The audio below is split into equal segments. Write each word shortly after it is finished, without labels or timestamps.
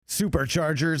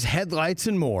superchargers, headlights,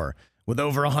 and more. With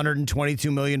over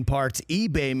 122 million parts,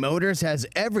 eBay Motors has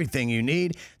everything you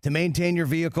need to maintain your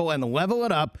vehicle and level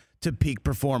it up to peak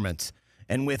performance.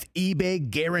 And with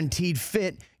eBay Guaranteed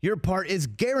Fit, your part is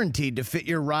guaranteed to fit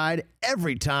your ride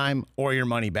every time or your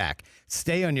money back.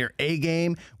 Stay on your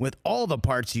A-game with all the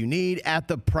parts you need at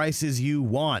the prices you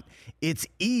want. It's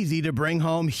easy to bring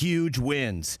home huge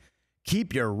wins.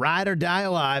 Keep your ride or die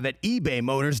alive at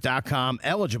ebaymotors.com.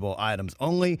 Eligible items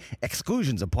only.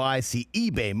 Exclusions apply. See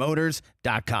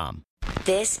ebaymotors.com.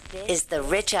 This is the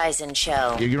Rich Eisen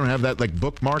Show. You don't have that like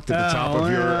bookmarked at the top of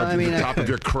top of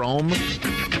your Chrome?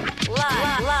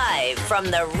 Live from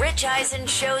the Rich Eisen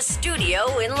Show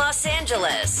studio in Los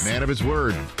Angeles. Man of his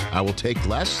word. I will take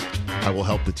less. I will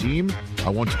help the team. I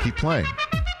want to keep playing.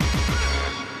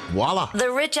 Voila. The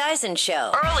Rich Eisen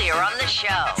Show. Earlier on the show,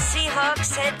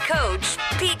 Seahawks head coach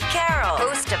Pete Carroll,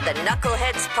 host of the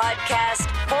Knuckleheads podcast,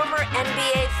 former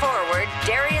NBA forward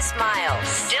Darius Miles.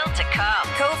 Still to come,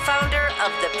 co-founder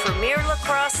of the Premier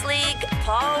Lacrosse League,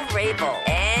 Paul Rabil.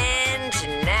 And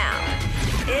now,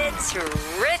 it's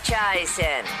Rich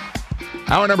Eisen.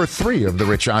 Hour number 3 of the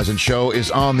Rich Eisen Show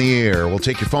is on the air. We'll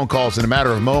take your phone calls in a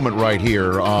matter of a moment right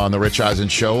here on the Rich Eisen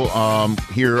Show,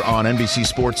 here on NBC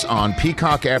Sports on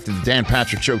Peaccock after the Dan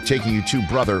Patrick Show, taking you to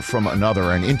brother from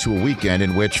another and into a weekend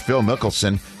in which Phil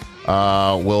Mickelson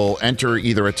will enter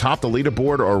either atop the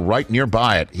leaderboard or right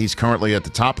nearby it. He's currently at the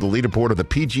top of the leaderboard of the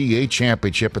PGA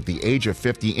Championship at the age of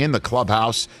 50 in the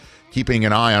clubhouse. Keeping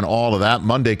an eye on all of that.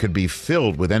 Monday could be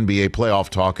filled with NBA playoff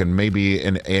talk and maybe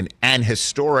an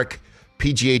historic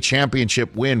PGA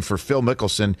Championship win for Phil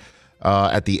Mickelson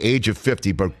at the age of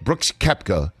 50. But Brooks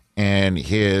Koepka and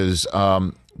his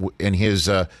Ed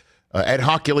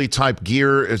Hockley type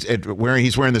gear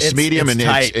he's wearing the medium and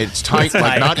tight. It's tight.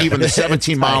 Like not even the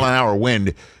 17 mile an hour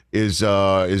wind is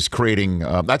creating.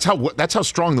 That's how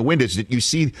strong the wind is. That you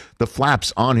see the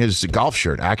flaps on his golf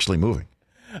shirt actually moving.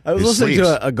 I was listening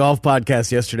to a golf podcast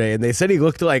yesterday, and they said he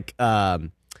looked like who's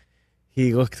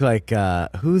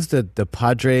the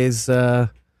Padres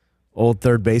old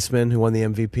third baseman who won the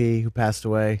MVP who passed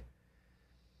away.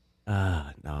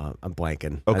 No, I'm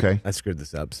blanking. Okay, I screwed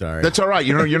this up. Sorry. That's all right.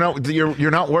 You're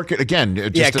not working again.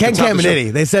 Yeah, Ken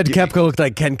Caminiti. They said Koepka looked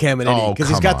like Ken Caminiti because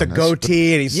he's got the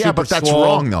goatee and he's super but that's swole.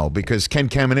 wrong though because Ken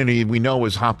Caminiti we know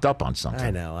is hopped up on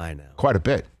something. I know, quite a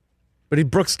bit. But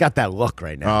Brooks got that look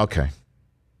right now. Okay.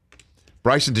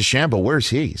 Bryson DeChambeau,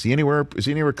 where's he? Is he anywhere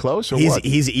close or what?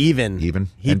 He's even. Even.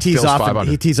 He tees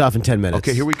off in 10 minutes.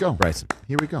 Okay, here we go. Bryson.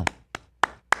 Here we go.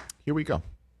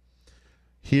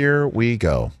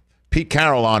 Pete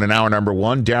Carroll on in hour number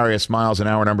 1, Darius Miles in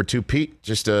hour number 2. Pete,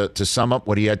 just to sum up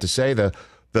what he had to say, the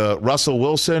Russell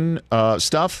Wilson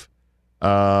stuff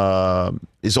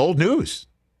is old news.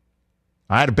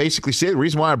 I had to basically say the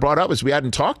reason why I brought it up is we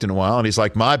hadn't talked in a while, and he's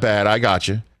like, my bad, I got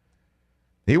you.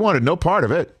 He wanted no part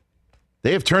of it.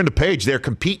 They have turned the page. They're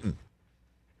competing.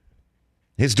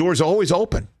 His door's always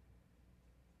open.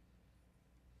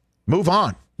 Move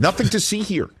on. Nothing to see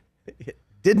here.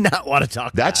 Did not want to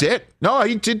talk That's about it. No,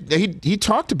 he did. He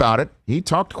talked about it. He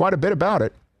talked quite a bit about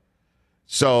it.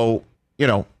 So,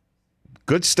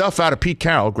 good stuff out of Pete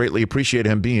Carroll. Greatly appreciate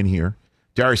him being here.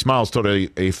 Darius Miles told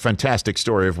a fantastic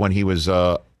story of when he was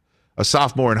a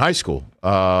sophomore in high school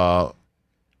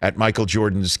at Michael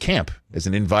Jordan's camp as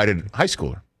an invited high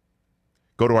schooler.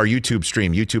 Go to our YouTube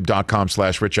stream,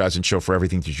 youtube.com/Rich Eisen Show for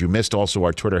everything that you missed. Also,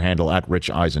 our Twitter handle @Rich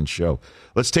Eisen Show.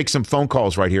 Let's take some phone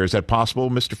calls right here. Is that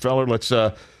possible, Mr. Feller? Let's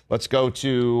go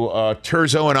to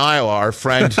Terzo in Iowa, our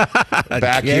friend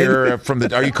back here from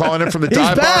the. Are you calling him from the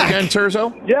dive bar again,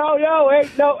 Terzo? Yo, hey,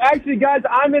 no, actually, guys,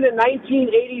 I'm in a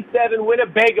 1987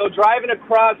 Winnebago driving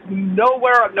across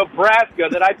nowhere, Nebraska,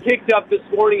 that I picked up this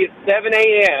morning at 7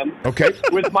 a.m. Okay.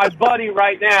 With my buddy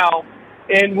right now.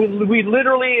 And we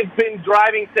literally have been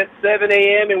driving since 7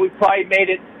 a.m., and we've probably made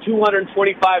it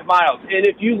 225 miles. And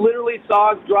if you literally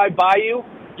saw us drive by you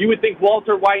would think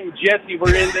Walter White and Jesse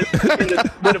were in this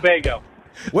Winnebago.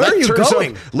 Where are you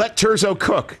going? Let Terzo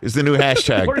cook is the new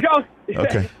hashtag. We're going.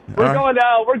 Okay.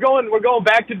 We're going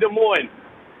back to Des Moines.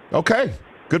 Okay.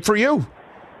 Good for you.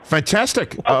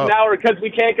 Fantastic. An hour because we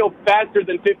can't go faster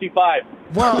than 55.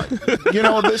 Well,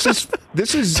 this is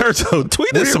Terzo,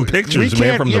 tweet us some pictures,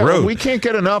 man, from the road. We can't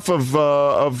get enough of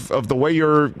the way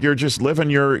you're just living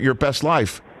your best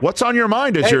life. What's on your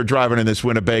mind as you're driving in this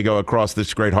Winnebago across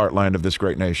this great heartland of this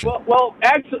great nation? Well,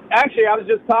 actually, I was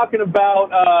just talking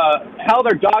about how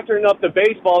they're doctoring up the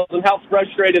baseballs and how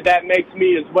frustrated that makes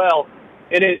me as well.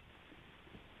 And it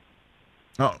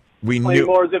we knew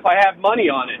more as if I have money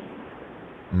on it.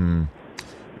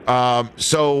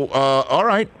 All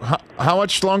right. How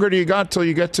much longer do you got till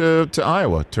you get to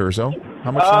Iowa, Terzo?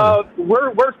 How much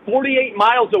longer? We're 48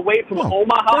 miles away from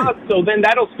Omaha, so then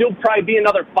that'll still probably be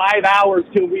another 5 hours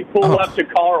till we pull up to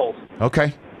Carl's.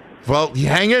 Okay. Well, you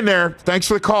hang in there. Thanks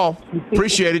for the call.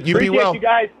 Appreciate it. You be well. You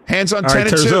guys. Hands on 10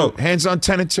 and 2. Hands on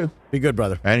 10 and 2. Be good,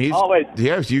 brother. And he's always.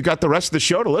 Yeah, you got the rest of the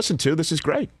show to listen to. This is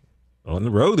great. On the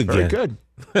road again. Very good.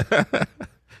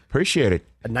 Appreciate it.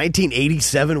 A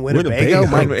 1987 Winnebago?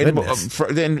 My goodness.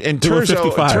 And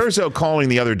Terzo calling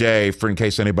the other day, in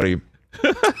case anybody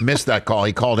missed that call,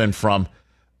 he called in from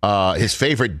his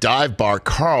favorite dive bar,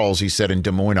 Carl's, he said, in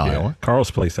Des Moines, Iowa. Carl's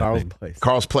Place,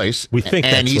 Carl's Place. We think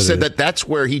and he said that that's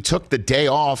where he took the day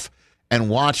off and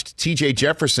watched TJ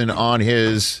Jefferson on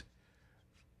his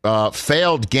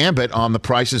failed gambit on The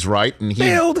Price is Right. And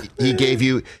he gave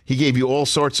you all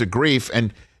sorts of grief.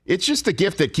 And it's just a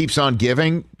gift that keeps on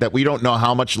giving, that we don't know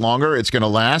how much longer it's going to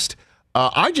last.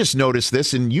 I just noticed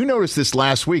this, and you noticed this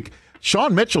last week.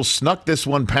 Sean Mitchell snuck this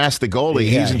one past the goalie.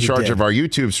 He's in charge of our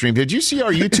YouTube stream. Did you see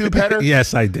our YouTube header?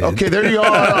 Yes, I did. Okay, there you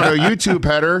are on our YouTube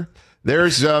header.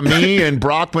 There's me and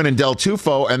Brockman and Del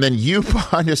Tufo, and then you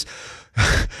behind us.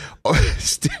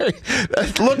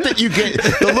 The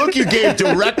look you gave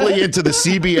directly into the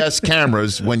CBS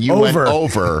cameras when you went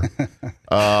over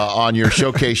on your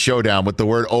Showcase Showdown with the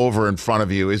word over in front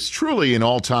of you is truly an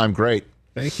all-time great.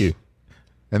 Thank you.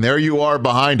 And there you are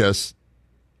behind us.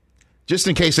 Just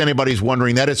in case anybody's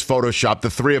wondering, that is Photoshop. The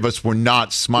three of us were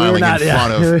not smiling in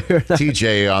front of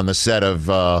TJ on the set of...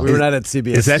 we were not at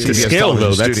CBS. Is that the scale,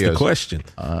 though? That's the question.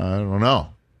 I don't know.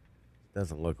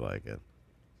 Doesn't look like it.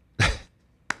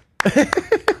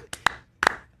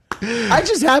 I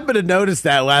just happened to notice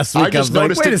that last week. I just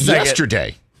noticed it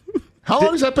yesterday. How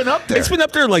long has that been up there? It's been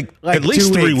up there like at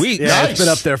least 3 weeks. Yeah, nice. It's been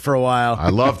up there for a while. I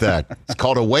love that. It's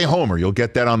called a way homer. You'll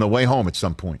get that on the way home at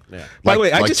some point. Yeah. By the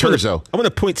way, I want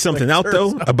to point something out,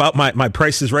 though, about my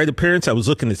Price is Right appearance. I was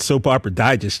looking at Soap Opera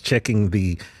Digest, checking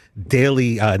the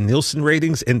daily Nielsen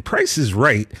ratings, and Price is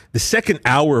Right, the second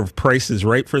hour of Price is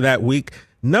Right for that week,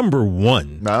 number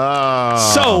 1.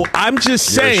 So I'm just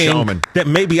saying that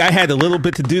maybe I had a little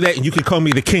bit to do that, and you could call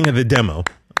me the king of the demo.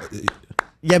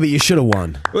 Yeah, but you should have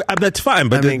won. That's fine.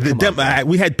 But the demo,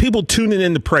 we had people tuning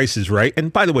in to Prices Right.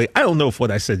 And by the way, I don't know if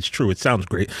what I said is true. It sounds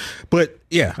great. But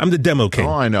yeah, I'm the demo king.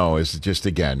 All I know is just,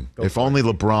 again, if only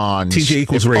LeBron's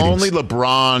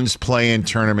play-in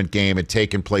tournament game had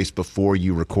taken place before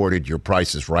you recorded your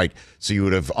Prices Right, so you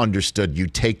would have understood you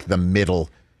take the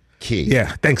middle key.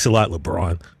 Yeah, thanks a lot,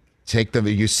 LeBron.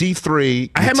 You see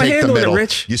 3. I had my hand on it,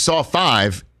 Rich. You saw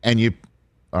 5, and you.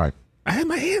 All right. I had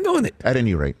my hand on it. At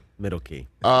any rate. Middle key.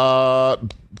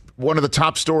 One of the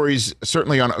top stories,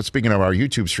 certainly on speaking of our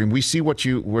YouTube stream, we see what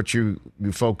you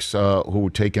folks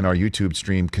who take in our YouTube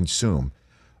stream consume.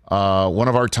 One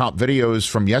of our top videos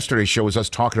from yesterday's show was us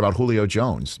talking about Julio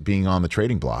Jones being on the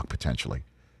trading block potentially,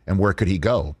 and where could he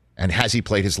go, and has he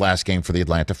played his last game for the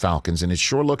Atlanta Falcons? And it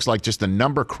sure looks like just a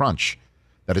number crunch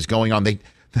that is going on. The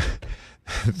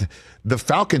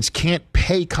Falcons can't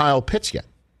pay Kyle Pitts yet.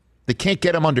 They can't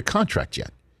get him under contract yet.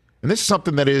 And this is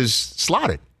something that is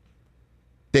slotted.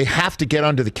 They have to get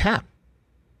under the cap.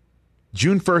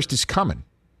 June 1st is coming.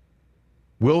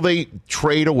 Will they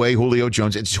trade away Julio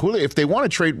Jones? If they want to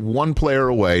trade one player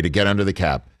away to get under the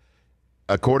cap,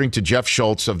 according to Jeff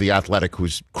Schultz of The Athletic,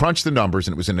 who's crunched the numbers,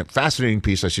 and it was a fascinating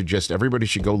piece, I suggest everybody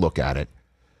should go look at it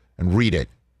and read it.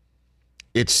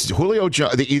 It's Julio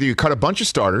Jones. Either you cut a bunch of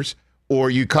starters or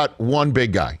you cut one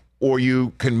big guy, or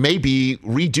you can maybe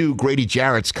redo Grady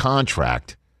Jarrett's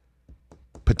contract.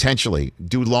 Potentially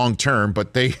do long term,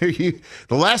 but the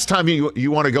last time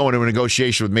you want to go into a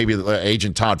negotiation with maybe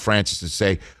agent Todd Francis to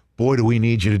say, boy, do we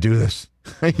need you to do this.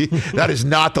 That is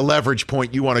not the leverage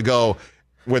point you want to go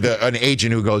with an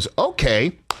agent who goes,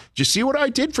 okay, did you see what I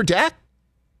did for Dak?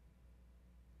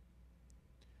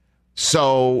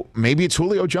 So maybe it's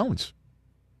Julio Jones.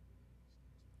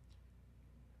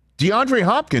 Deandre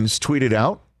Hopkins tweeted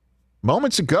out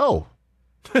moments ago,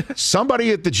 somebody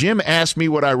at the gym asked me,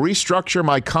 would I restructure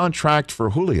my contract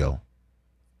for Julio?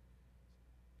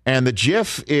 And the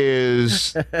GIF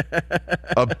is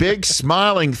a big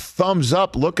smiling thumbs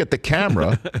up look at the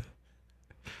camera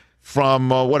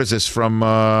from, what is this? From,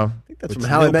 I think that's from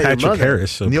How I Met Your Mother.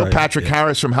 Harris, so Neil Patrick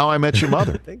Harris from How I Met Your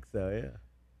Mother. I think so,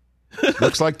 yeah.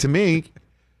 Looks like to me.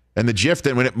 And the GIF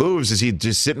then when it moves is he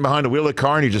just sitting behind the wheel of the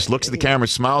car and he just looks at the camera,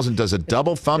 smiles, and does a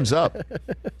double thumbs up.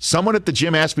 Someone at the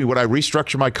gym asked me, would I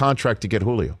restructure my contract to get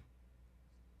Julio?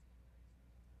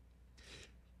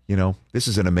 You know, this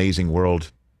is an amazing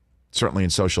world, certainly in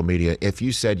social media. If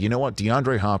you said, you know what,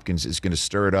 DeAndre Hopkins is going to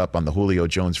stir it up on the Julio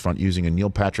Jones front using a Neil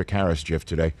Patrick Harris GIF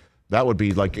today, That would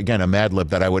be like, again, a Mad Lib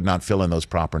that I would not fill in those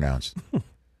proper nouns.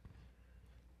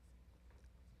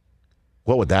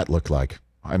 What would that look like?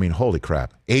 I mean, holy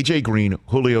crap. A.J. Green,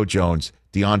 Julio Jones,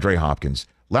 DeAndre Hopkins.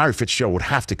 Larry Fitzgerald would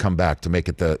have to come back to make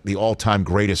it the all-time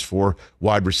greatest 4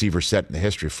 wide receiver set in the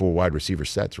history of 4 wide receiver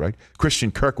sets, right?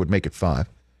 Christian Kirk would make it 5.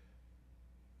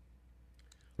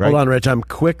 Right? Hold on, Rich. I'm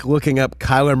quick looking up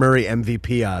Kyler Murray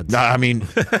MVP odds. No, I mean,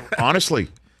 honestly.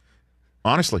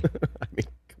 I mean,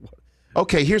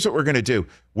 okay, here's what we're going to do.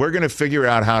 We're going to figure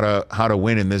out how to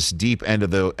win in this deep end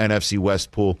of the NFC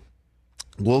West pool.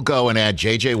 We'll go and add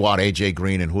J.J. Watt, A.J.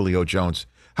 Green, and Julio Jones.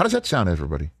 How does that sound,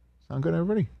 everybody? Sound good,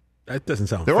 everybody? That doesn't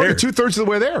sound They're fair. only 2/3 of the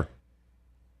way there.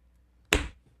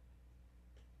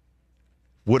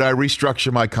 Would I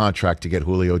restructure my contract to get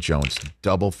Julio Jones?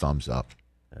 Double thumbs up.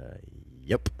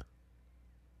 Yep.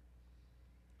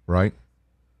 Right?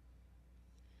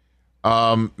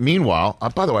 Meanwhile,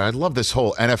 by the way, I love this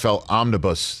whole NFL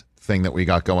omnibus thing that we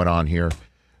got going on here.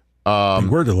 Big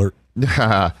word alert.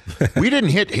 we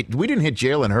didn't hit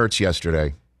Jalen Hurts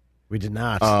yesterday. We did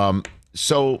not.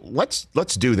 So let's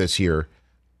do this here.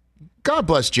 God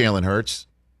bless Jalen Hurts.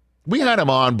 We had him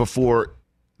on before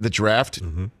the draft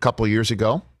a couple of years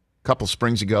ago, a couple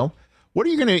springs ago. What are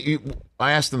you going to?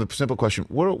 I asked him the simple question: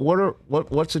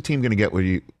 What's the team going to get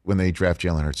when they draft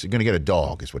Jalen Hurts? You're going to get a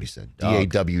dog, is what he said.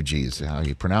 DAWG is how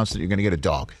you pronounce it. You're going to get a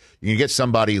dog. You're going to get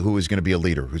somebody who is going to be a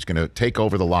leader, who's going to take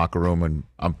over the locker room. And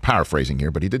I'm paraphrasing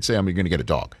here, but he did say, "I'm going to get a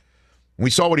dog." We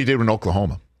saw what he did in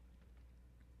Oklahoma.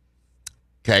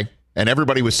 Okay, and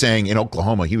everybody was saying in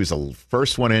Oklahoma he was the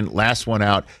first one in, last one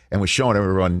out, and was showing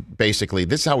everyone basically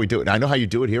this is how we do it. And I know how you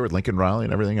do it here with Lincoln Riley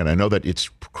and everything, and I know that it's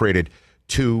created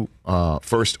 2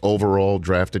 first overall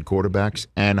drafted quarterbacks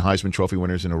and Heisman Trophy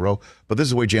winners in a row. But this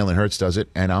is the way Jalen Hurts does it,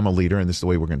 and I'm a leader, and this is the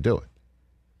way we're going to do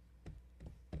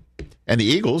it. And the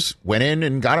Eagles went in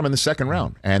and got him in the second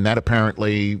round. And that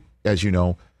apparently, as you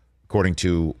know, according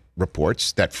to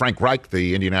reports, that Frank Reich,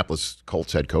 the Indianapolis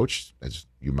Colts head coach, as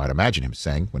you might imagine him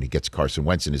saying when he gets Carson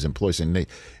Wentz in his employs, and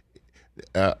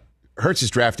Hurts'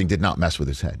 drafting did not mess with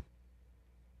his head.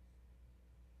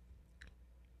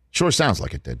 Sure sounds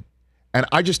like it did. And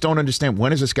I just don't understand,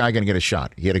 when is this guy going to get a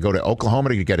shot? He had to go to Oklahoma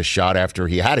to get a shot after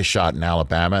he had a shot in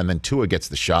Alabama, and then Tua gets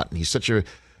the shot, and he's such you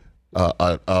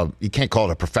can't call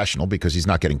it a professional because he's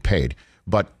not getting paid.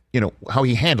 But, you know, how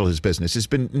he handled his business has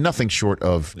been nothing short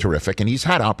of terrific, and he's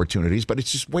had opportunities, but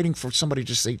it's just waiting for somebody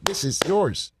to say, this is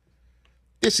yours.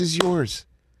 This is yours.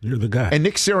 You're the guy. And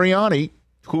Nick Sirianni,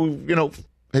 who, you know,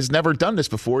 has never done this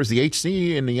before, is the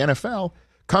HC in the NFL,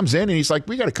 comes in and he's like,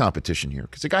 we got a competition here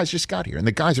because the guys just got here. And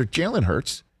the guys are Jalen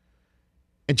Hurts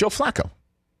and Joe Flacco.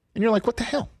 And you're like, what the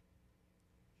hell?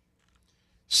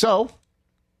 So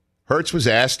Hurts was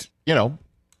asked, you know,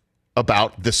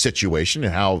 about the situation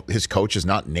and how his coach is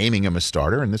not naming him a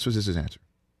starter. And this was his answer.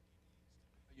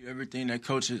 Everything that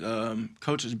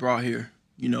coaches brought here,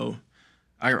 you know,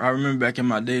 I remember back in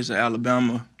my days at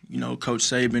Alabama, you know, Coach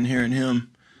Saban, hearing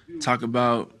him talk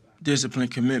about discipline,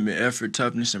 commitment, effort,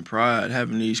 toughness, and pride,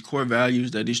 having these core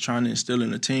values that he's trying to instill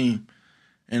in the team.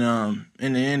 And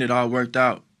in the end, it all worked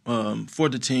out for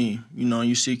the team. You know,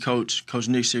 you see Coach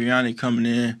Nick Sirianni coming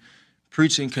in,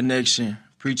 preaching connection,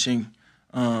 preaching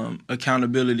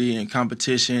accountability and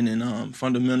competition and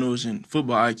fundamentals and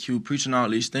football IQ, preaching all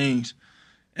these things.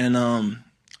 And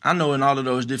I know in all of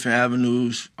those different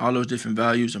avenues, all those different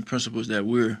values and principles that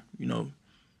we're, you know,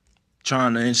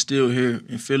 trying to instill here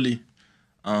in Philly,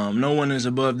 no one is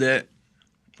above that,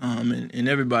 and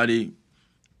everybody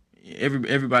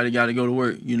got to go to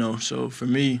work, you know. So for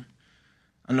me,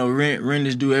 I know rent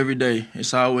is due every day.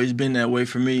 It's always been that way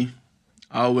for me.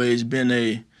 Always been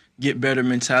a get better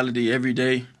mentality every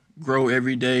day, grow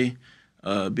every day,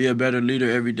 be a better leader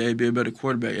every day, be a better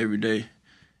quarterback every day.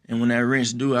 And when that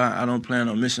rent's due, I don't plan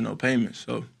on missing no payments.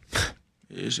 So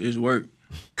it's work.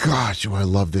 Gosh, do I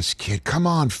love this kid. Come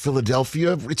on,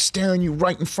 Philadelphia. It's staring you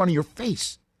right in front of your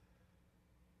face.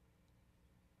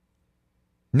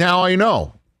 Now I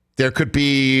know there could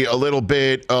be a little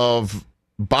bit of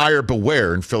buyer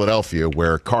beware in Philadelphia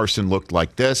where Carson looked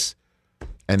like this,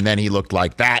 and then he looked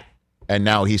like that, and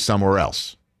now he's somewhere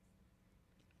else.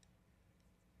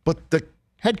 But the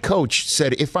head coach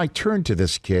said, if I turn to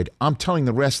this kid, I'm telling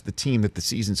the rest of the team that the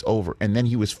season's over. And then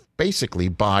he was basically,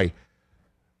 by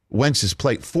Wentz's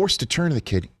play, forced to turn to the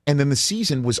kid, and then the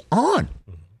season was on.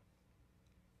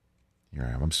 Here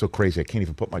I am. I'm so crazy. I can't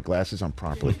even put my glasses on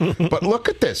properly. But look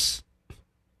at this.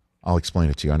 I'll explain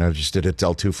it to you. I know I just did a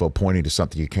Del Tufo pointing to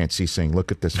something you can't see, saying,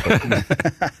 look at this.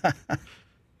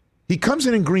 He comes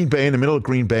in Green Bay, in the middle of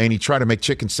Green Bay, and he tried to make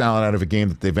chicken salad out of a game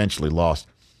that they eventually lost.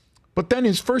 But then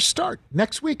his first start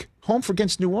next week, home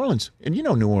against New Orleans. And you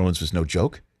know New Orleans was no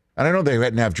joke. And I know they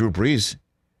didn't have Drew Brees,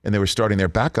 and they were starting their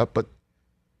backup, but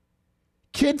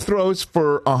kid throws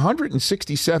for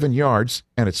 167 yards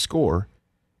and a score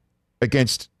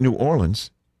against New Orleans,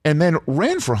 and then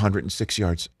ran for 106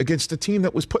 yards against a team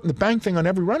that was putting the bang thing on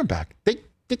every running back.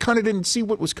 They kind of didn't see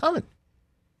what was coming.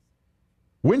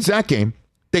 Wins that game.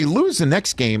 They lose the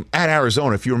next game at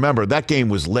Arizona. If you remember, that game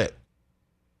was lit.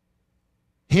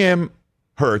 Him,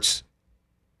 Hurts,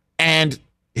 and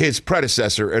his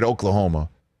predecessor at Oklahoma,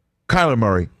 Kyler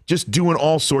Murray, just doing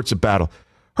all sorts of battle.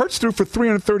 Hurts threw for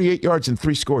 338 yards and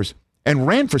 3 scores and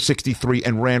ran for 63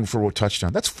 and ran for a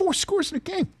touchdown. That's 4 scores in a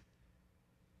game.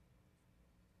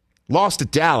 Lost to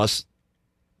Dallas,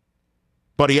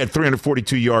 but he had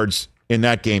 342 yards in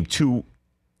that game, 2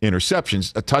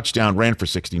 interceptions, a touchdown, ran for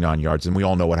 69 yards, and we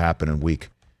all know what happened in week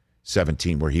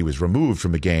 17 where he was removed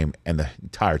from the game and the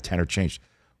entire tenor changed.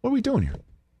 What are we doing here?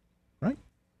 Right?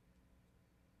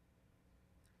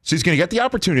 So he's going to get the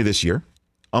opportunity this year,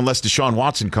 unless Deshaun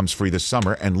Watson comes free this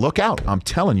summer, and look out. I'm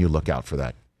telling you, look out for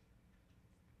that.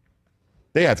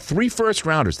 They have 3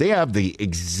 first-rounders. They have the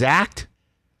exact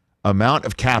amount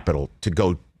of capital to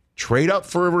go trade up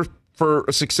for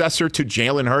a successor to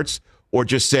Jalen Hurts, or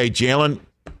just say, Jalen,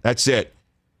 that's it.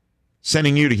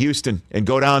 Sending you to Houston and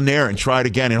go down there and try it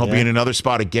again, and he'll be in another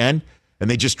spot again. And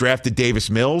they just drafted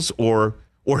Davis Mills, or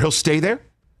he'll stay there.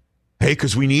 Hey,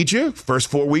 because we need you. First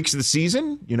 4 weeks of the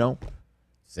season,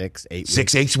 6, 8 weeks.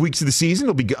 6, 8 weeks of the season.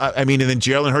 It'll be. And then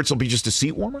Jalen Hurts will be just a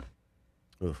seat warmer,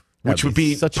 which would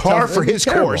be par for his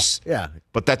course. Yeah,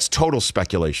 but that's total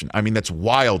speculation. That's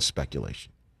wild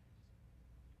speculation.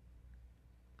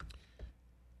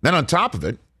 Then on top of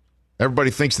it, everybody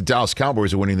thinks the Dallas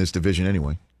Cowboys are winning this division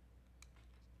anyway.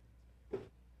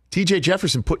 TJ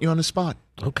Jefferson put you on the spot.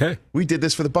 Okay. We did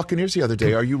this for the Buccaneers the other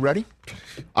day. Are you ready?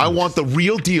 I want the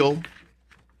real deal.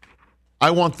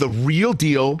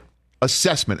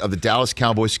 Assessment of the Dallas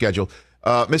Cowboys schedule.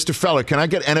 Mr. Feller, can I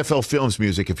get NFL Films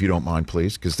music if you don't mind,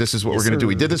 please? Because this is what we're going to do.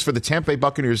 We did this for the Tampa Bay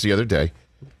Buccaneers the other day.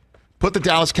 Put the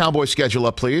Dallas Cowboys schedule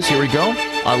up, please. Here we go.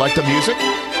 I like the music.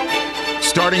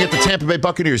 Starting at the Tampa Bay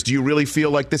Buccaneers, do you really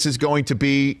feel like this is going to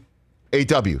be a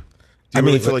W? Do you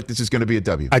really feel like this is going to be a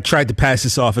W? I tried to pass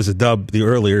this off as a dub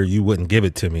earlier. You wouldn't give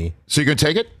it to me. So you're going to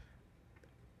take it?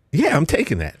 Yeah, I'm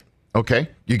taking that. Okay.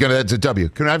 That's a W.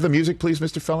 Can I have the music, please,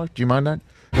 Mr. Feller? Do you mind that?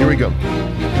 Here we go.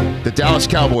 The Dallas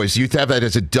Cowboys, you have that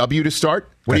as a W to start?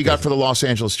 What do you got for the Los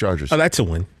Angeles Chargers? Oh, that's a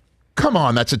win. Come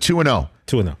on, that's a 2-0.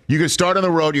 2-0. You're going to start on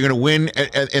the road. You're going to win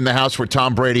in the house where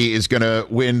Tom Brady is going to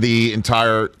win the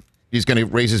entire... He's going to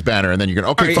raise his banner, and then you're going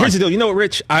to... Okay, right, fine. Here's the deal. You know what,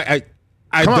 Rich? I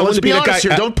Come on, don't let's be honest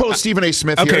here. guy, Don't pull a Stephen A.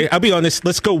 Smith here. Okay, I'll be honest.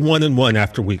 Let's go 1-1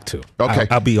 after week 2. Okay.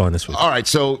 I'll be honest with you. All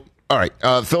right.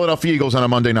 Philadelphia Eagles on a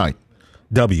Monday night.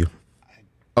 W.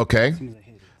 Okay.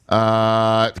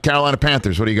 Carolina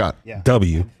Panthers, what do you got? Yeah.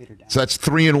 W. So that's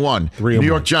 3-1. New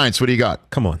York Giants, what do you got?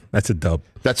 Come on, that's a dub.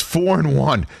 That's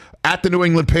 4-1. At the New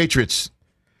England Patriots.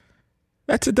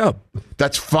 That's a dub.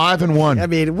 That's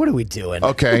 5-1. What are we doing?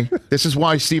 Okay, this is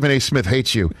why Stephen A. Smith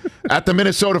hates you. At the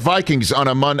Minnesota Vikings on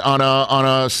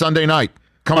a Sunday night,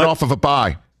 coming off of a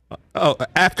bye. Oh,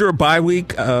 after a bye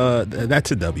week,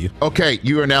 that's a W. Okay,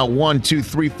 you are now 1, 2,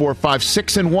 3, 4, 5,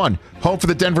 6-1. Home for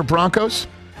the Denver Broncos.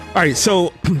 All right,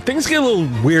 so things get a little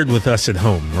weird with us at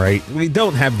home, right? We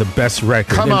don't have the best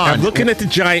record. Come on. I'm looking at the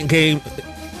Giant game,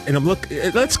 and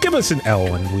let's give us an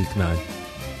L in Week 9.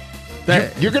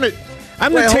 You're gonna.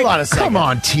 I'm going to take. Hold on a second. Come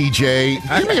on,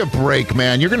 TJ. Give me a break,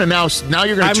 man. You're going to now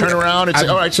you're going to turn around and say,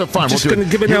 all right, so fine. Just we'll going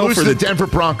to give an L for the Denver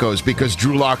Broncos because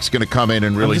Drew Lock's going to come in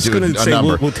and really do a say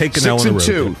number. We'll take an L on the road.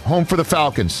 6-2. Home for the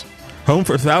Falcons. Home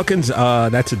for Falcons.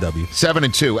 That's a W.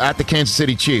 7-2 at the Kansas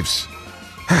City Chiefs.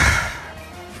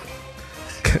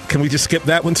 Can we just skip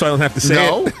that one so I don't have to say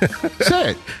it? No,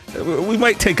 say it. We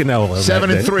might take an L.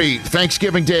 7-3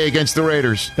 Thanksgiving Day against the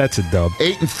Raiders. That's a dub.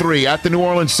 8-3 at the New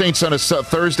Orleans Saints on a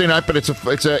Thursday night, but it's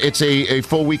a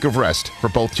full week of rest for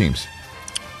both teams.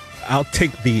 I'll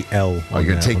take the L. Oh,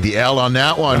 you're going to take the L on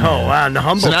that one. Oh, wow.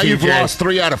 Humble so now TJ. You've lost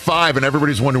 3 out of 5, and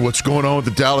everybody's wondering what's going on with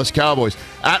the Dallas Cowboys.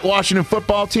 At Washington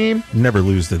football team. Never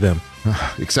lose to them.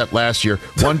 Except last year.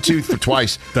 1, 2, for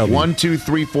twice. 1, 2,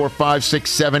 3, 4, 5,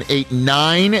 6, 7, 8,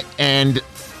 9, and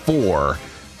 4.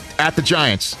 At the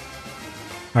Giants.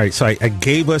 All right, so I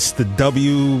gave us the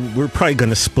W. We're probably going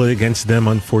to split against them,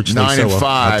 unfortunately. 9-5.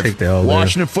 I'll take the L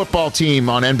Washington football team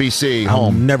on NBC. I'll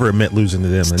home. never admit losing to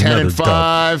them.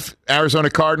 10-5. Arizona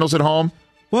Cardinals at home.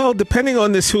 Well, depending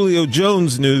on this Julio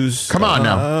Jones news. Come on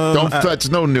now. That's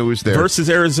no news there. Versus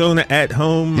Arizona at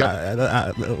home.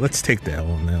 Yep. Let's take the L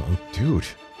on that one. Dude.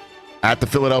 At the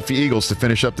Philadelphia Eagles to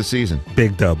finish up the season.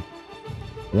 Big dub.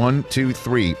 1, 2,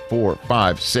 3, 4,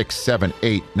 5, 6, 7,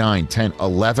 8, 9, 10,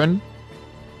 11,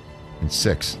 and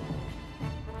 6.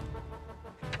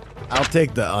 I'll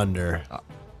take the under.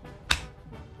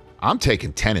 I'm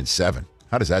taking 10 and 7.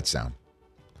 How does that sound?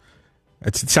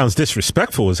 It sounds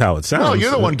disrespectful is how it sounds. No, you're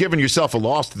the one giving yourself a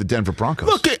loss to the Denver Broncos.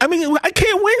 Look, I mean, I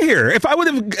can't win here. If I would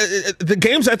have the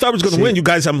games I thought I was going to win, you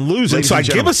guys, I'm losing. So I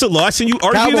give us a loss, and you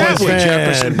argue that way.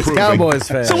 Jefferson proving Cowboys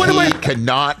fans. So what am I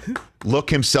cannot look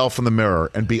himself in the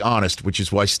mirror and be honest, which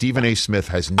is why Stephen A. Smith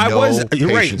has no You're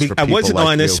right. patience for I people wasn't like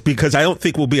honest you. because I don't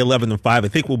think we'll be 11-5. I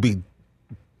think we'll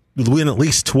win at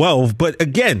least 12. But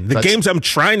again, games I'm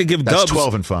trying to give that's dubs.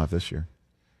 12-5 this year.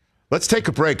 Let's take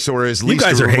a break so we're at least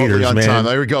guys are remotely haters, on man. time.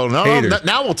 There we go. No, Haters.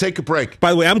 now we'll take a break. By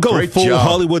the way, I'm going Great full job.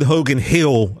 Hollywood Hogan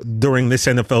Hill during this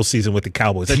NFL season with the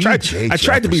Cowboys. I tried to be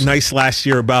Jefferson. nice last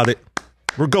year about it.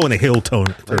 We're going to Hill tone,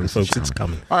 folks. It's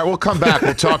coming. All right, we'll come back.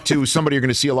 We'll talk to somebody you're going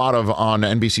to see a lot of on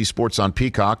NBC Sports on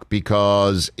Peacock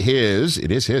because his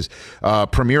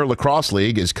Premier Lacrosse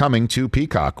League is coming to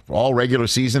Peacock. All regular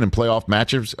season and playoff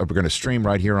matches are going to stream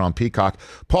right here on Peacock.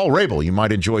 Paul Rabil, you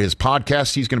might enjoy his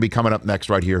podcast. He's going to be coming up next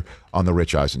right here on The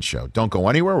Rich Eisen Show. Don't go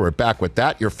anywhere. We're back with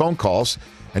that, your phone calls.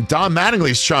 And Don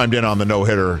Mattingly's chimed in on the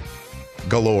no-hitter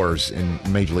galores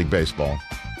in Major League Baseball.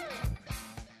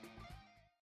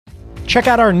 Check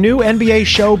out our new NBA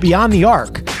show, Beyond the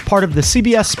Arc, part of the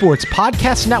CBS Sports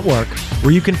Podcast Network,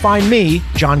 where you can find me,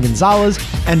 John Gonzalez,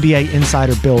 NBA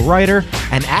insider Bill Ryder,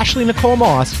 and Ashley Nicole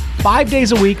Moss 5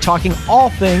 days a week talking all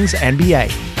things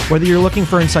NBA. Whether you're looking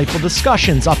for insightful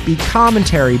discussions, upbeat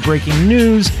commentary, breaking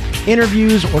news,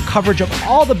 interviews, or coverage of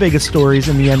all the biggest stories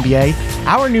in the NBA,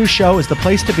 our new show is the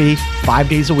place to be 5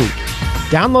 days a week.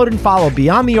 Download and follow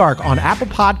Beyond the Arc on Apple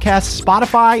Podcasts,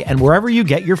 Spotify, and wherever you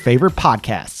get your favorite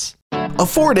podcasts.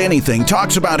 Afford Anything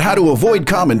talks about how to avoid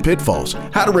common pitfalls,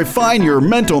 how to refine your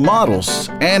mental models,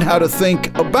 and how to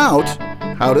think about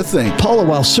how to think. Paula,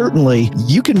 while certainly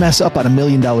you can mess up on $1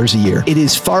 million a year, it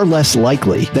is far less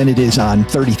likely than it is on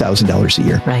 $30,000 a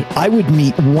year. Right. I would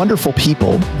meet wonderful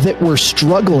people that were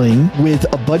struggling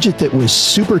with a budget that was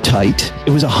super tight.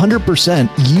 It was 100%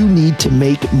 you need to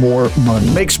make more money.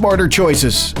 Make smarter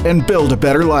choices and build a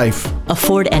better life.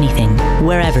 Afford Anything,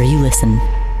 wherever you listen.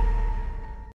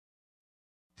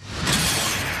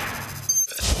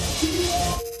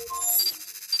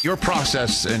 Your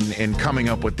process in coming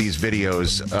up with these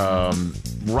videos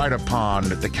right upon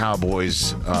the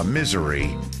Cowboys'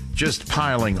 misery just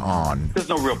piling on. There's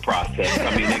no real process.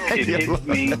 I mean,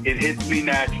 it hits me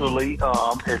naturally.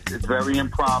 It's very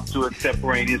impromptu,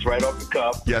 extemporaneous, right off the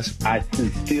cuff. Yes. I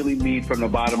sincerely mean from the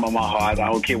bottom of my heart.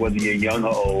 I don't care whether you're young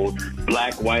or old,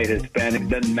 black, white, Hispanic,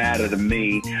 doesn't matter to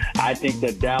me. I think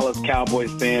that Dallas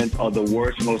Cowboys fans are the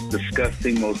worst, most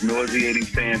disgusting, most nauseating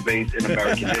fan base in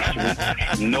American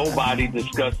history. Nobody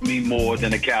disgusts me more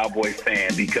than a Cowboys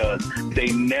fan because they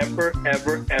never,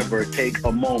 ever, ever take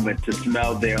a moment to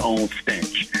smell their own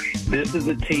stench. This is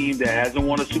a team that hasn't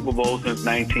won a Super Bowl since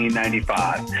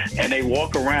 1995, and they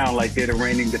walk around like they're the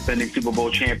reigning defending Super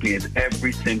Bowl champions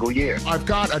every single year. I've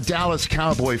got a Dallas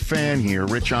Cowboy fan here,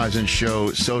 Rich Eisen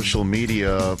Show social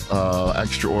media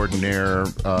extraordinaire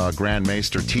Grand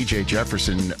Maester TJ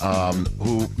Jefferson,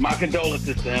 who... My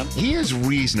condolences to him. He is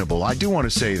reasonable. I do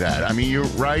want to say that. I mean, you're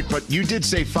right, but you did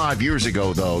say 5 years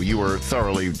ago, though, you were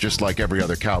thoroughly just like every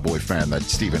other Cowboy fan that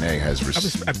Stephen A. has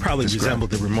I probably resembled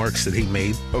the remarks that he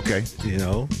made. Okay. You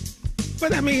know?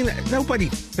 But, I mean, nobody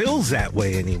feels that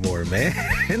way anymore, man.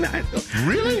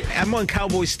 Really? I'm on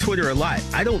Cowboys Twitter a lot.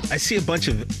 I see a bunch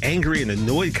of angry and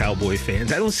annoyed Cowboy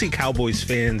fans. I don't see Cowboys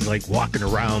fans, like, walking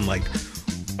around, like,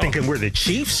 thinking we're the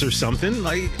Chiefs or something.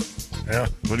 Like, yeah.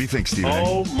 What do you think, Stephen?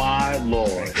 Oh, my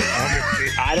Lord.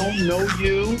 I don't know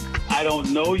you. I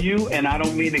don't know you, and I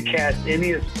don't mean to cast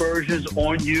any aspersions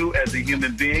on you as a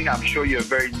human being. I'm sure you're a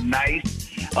very nice,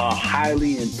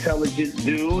 highly intelligent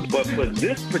dude, but for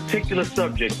this particular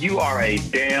subject, you are a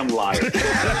damn liar.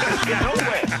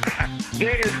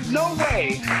 There is no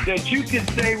way that you can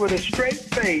say with a straight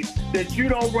face that you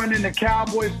don't run into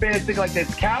Cowboy fans think like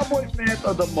this. Cowboy fans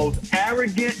are the most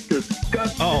arrogant,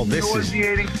 disgusting,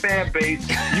 nauseating fan base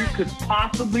you could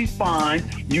possibly find.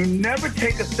 You never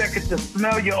take a second to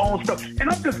smell your own stuff. And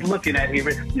I'm just looking at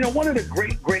here, you know, one of the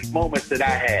great moments that I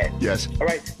had. Yes. All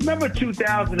right. Remember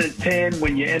 2010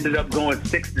 when you ended up going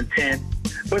 6-10?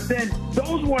 But then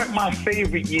those weren't my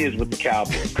favorite years with the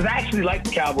Cowboys. Because I actually liked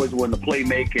the Cowboys when the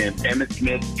playmaker and Emmitt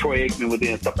Smith, Troy Aikman were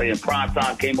there and stuff. And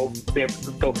Primetime came over to San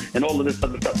Francisco and all of this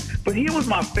other stuff. But here was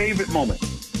my favorite moment.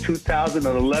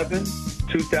 2011,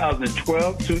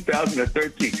 2012,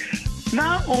 2013.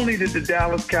 Not only did the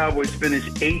Dallas Cowboys finish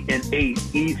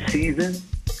 8-8 each season,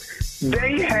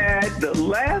 They had the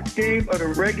last game of the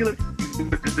regular season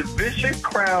with the division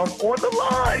crown on the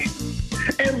line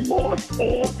and lost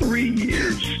all 3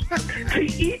 years to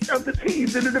each of the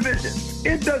teams in the division.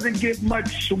 It doesn't get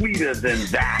much sweeter than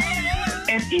that.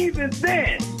 And even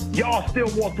then, y'all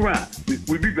still walk around.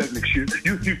 We'll be back next year.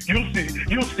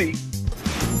 You'll see.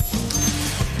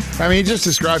 I mean, he just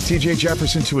described TJ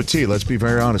Jefferson to a T. Let's be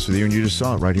very honest with you, and you just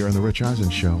saw it right here on the Rich Eisen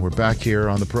Show. We're back here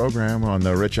on the program on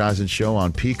the Rich Eisen Show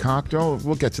on Peaccock. Oh,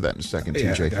 we'll get to that in a second,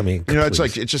 TJ. I mean,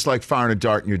 it's just like firing a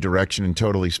dart in your direction and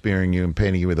totally spearing you and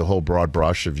painting you with a whole broad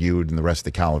brush of you and the rest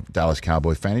of the Dallas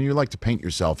Cowboy fan. And you like to paint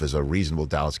yourself as a reasonable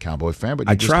Dallas Cowboy fan, but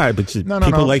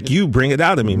people like you bring it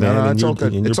out of me, man. No, it's all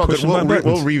good. It's all good.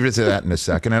 We'll revisit that in a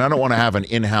second. And I don't want to have an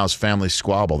in-house family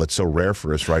squabble that's so rare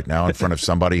for us right now in front of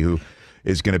somebody who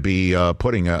is going to be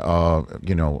putting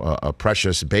a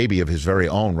precious baby of his very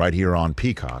own right here on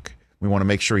Peacocke. We want to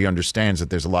make sure he understands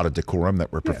that there's a lot of decorum,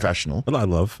 that we're professional. A lot of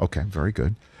love. Okay, very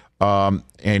good.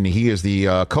 And he is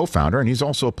the co-founder, and he's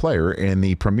also a player in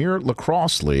the Premier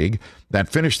Lacrosse League that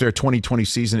finished their 2020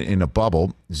 season in a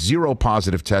bubble. 0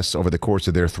 positive tests over the course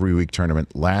of their 3-week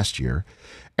tournament last year.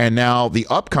 And now the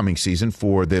upcoming season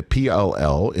for the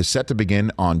PLL is set to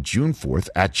begin on June 4th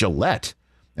at Gillette.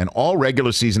 And all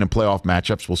regular season and playoff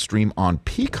matchups will stream on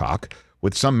Peacocke,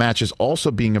 with some matches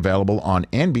also being available on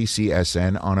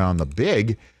NBCSN on the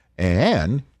Big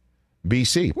and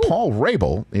BC. Paul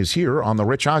Rabil is here on the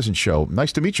Rich Eisen Show.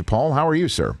 Nice to meet you, Paul. How are you,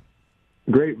 sir?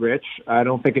 Great, Rich. I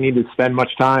don't think I need to spend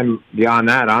much time beyond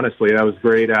that, honestly. That was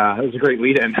great. That was a great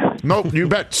lead-in. No, you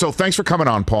bet. So thanks for coming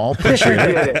on, Paul. Appreciate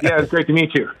it. Yeah, it was great to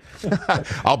meet you.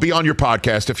 I'll be on your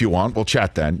podcast if you want. We'll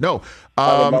chat then. No,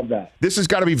 I would love that. This has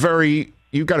got to be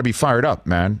you've got to be fired up,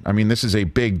 man. I mean, this is a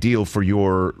big deal for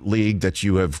your league that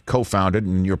you have co-founded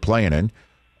and you're playing in.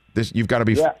 You've got to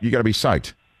be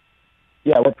psyched.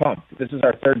 Yeah, we're pumped. This is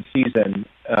our 3rd season,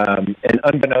 and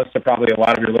unbeknownst to probably a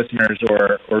lot of your listeners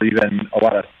or even a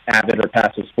lot of avid or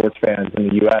passive sports fans in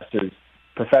the U.S., is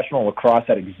professional lacrosse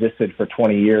had existed for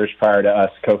 20 years prior to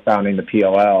us co-founding the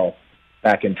PLL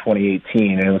back in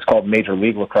 2018, and it was called Major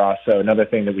League Lacrosse. So another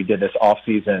thing that we did this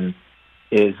off-season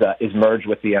is merged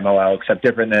with the MLL, except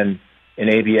different than in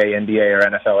ABA, NBA, or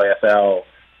NFL, AFL.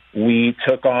 We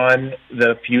took on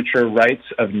the future rights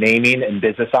of naming and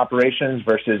business operations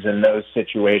versus in those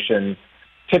situations,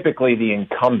 typically the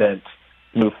incumbent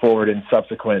move forward in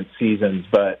subsequent seasons.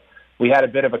 But we had a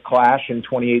bit of a clash in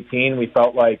 2018. We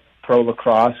felt like pro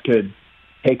lacrosse could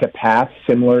take a path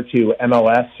similar to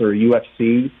MLS or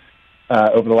UFC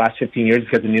over the last 15 years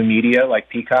because of new media like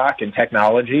Peaccock and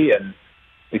technology. And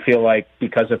we feel like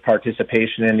because of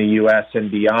participation in the U.S.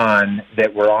 and beyond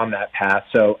that we're on that path.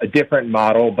 So a different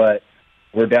model, but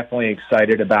we're definitely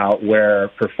excited about where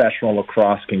professional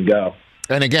lacrosse can go.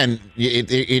 And again,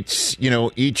 it's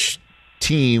each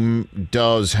team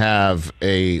does have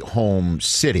a home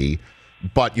city,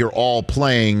 but you're all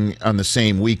playing on the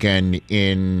same weekend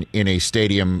in a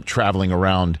stadium traveling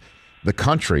around the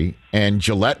country. And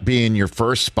Gillette being your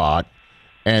first spot,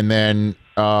 and then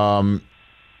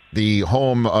the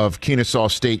home of Kennesaw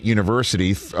State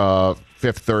University,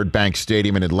 Fifth Third Bank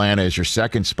Stadium in Atlanta is your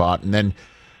second spot. And then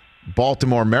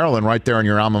Baltimore, Maryland, right there on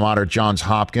your alma mater, Johns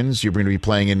Hopkins. You're going to be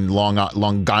playing in Long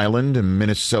Island and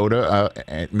Minnesota,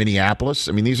 and Minneapolis.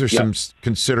 I mean, these are some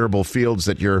considerable fields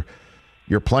that you're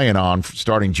playing on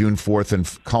starting June 4th and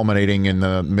culminating in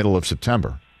the middle of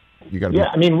September.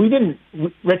 I mean,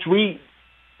 we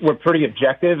were pretty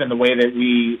objective in the way that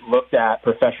we looked at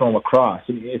professional lacrosse.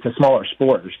 It's a smaller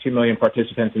sport. There's 2 million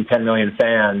participants and 10 million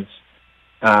fans.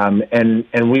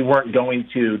 And we weren't going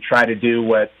to try to do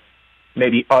what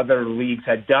maybe other leagues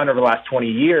had done over the last 20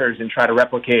 years and try to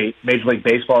replicate Major League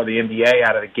Baseball or the NBA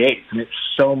out of the gates. I mean, it's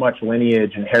so much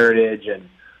lineage and heritage and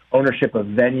ownership of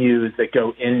venues that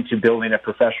go into building a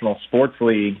professional sports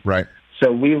league. Right.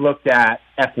 So we looked at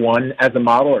F1 as a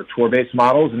model or tour-based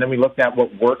models, and then we looked at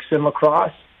what works in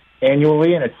lacrosse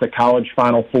annually, and it's the college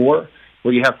Final Four,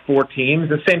 where you have 4 teams.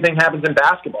 The same thing happens in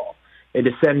basketball. They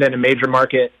descend in a major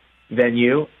market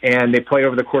venue, and they play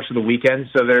over the course of the weekend,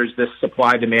 so there's this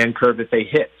supply-demand curve that they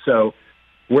hit. So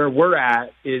where we're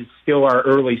at is still our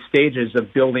early stages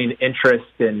of building interest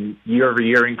and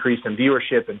year-over-year increase in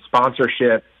viewership and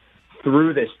sponsorship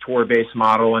through this tour-based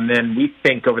model, and then we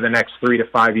think over the next 3 to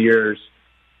 5 years,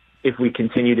 if we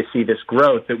continue to see this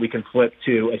growth, that we can flip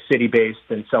to a city-based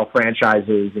and sell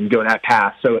franchises and go that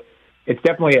path. So it's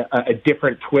definitely a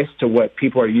different twist to what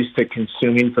people are used to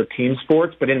consuming for team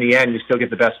sports, but in the end, you still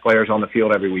get the best players on the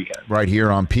field every weekend. Right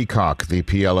here on Peacocke, the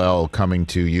PLL coming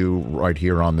to you right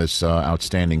here on this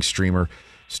outstanding streamer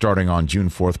starting on June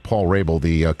 4th. Paul Rabil,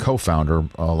 the co-founder,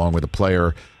 along with a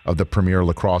player of the Premier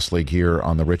Lacrosse League here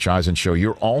on the Rich Eisen Show.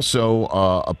 You're also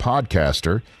a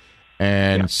podcaster,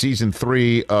 and season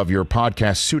 3 of your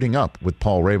podcast, Suiting Up with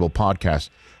Paul Rabil podcast.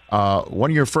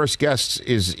 One of your first guests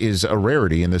is a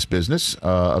rarity in this business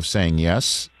of saying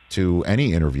yes to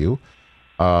any interview.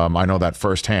 I know that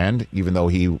firsthand, even though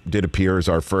he did appear as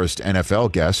our first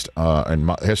NFL guest in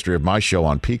the history of my show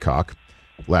on Peaccock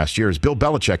last year. Is Bill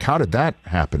Belichick. How did that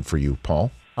happen for you,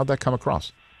 Paul? How'd that come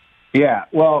across? Yeah,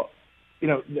 well,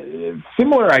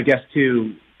 similar, I guess,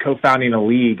 to co-founding a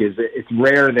league, is it's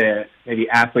rare that maybe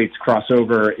athletes cross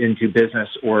over into business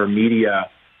or media,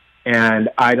 and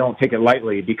I don't take it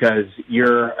lightly because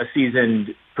you're a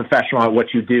seasoned professional at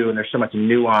what you do, and there's so much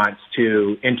nuance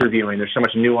to interviewing. There's so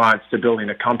much nuance to building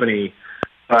a company.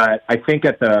 But I think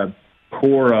at the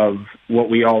core of what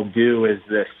we all do is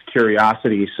this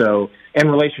curiosity and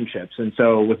relationships. And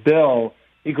so with Bill,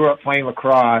 he grew up playing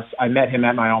lacrosse. I met him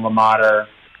at my alma mater,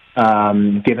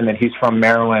 given that he's from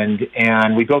Maryland,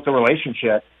 and we built a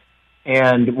relationship.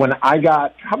 And when I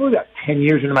got probably about 10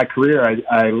 years into my career,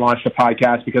 I launched a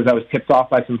podcast because I was tipped off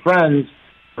by some friends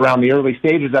around the early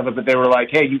stages of it, but they were like,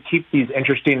 hey, you keep these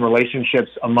interesting relationships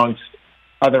amongst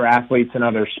other athletes and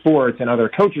other sports and other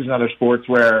coaches in other sports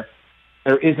where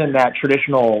there isn't that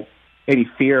traditional maybe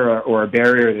fear or a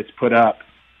barrier that's put up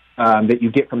that you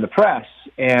get from the press.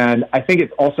 And I think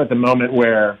it's also at the moment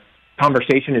where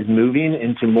conversation is moving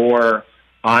into more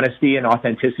honesty and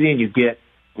authenticity, and you get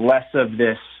less of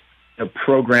this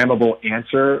programmable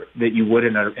answer that you would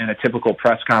in a typical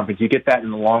press conference. You get that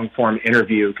in the long-form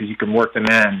interview because you can work them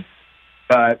in.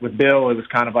 But with Bill, it was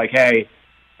kind of like, hey,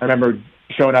 I remember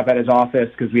showing up at his office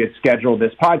because we had scheduled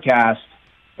this podcast,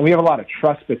 and we have a lot of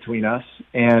trust between us.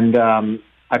 And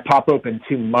I pop open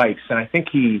 2 mics, and I think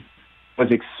he was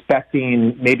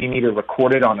expecting maybe me to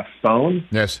record it on a phone.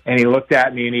 Yes. And he looked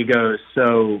at me and he goes,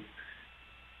 so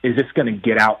is this going to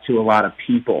get out to a lot of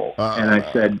people? And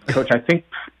I said, Coach, I think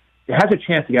it has a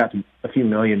chance to get out to a few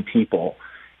million people.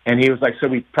 And he was like, so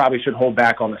we probably should hold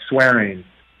back on the swearing.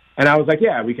 And I was like,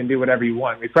 yeah, we can do whatever you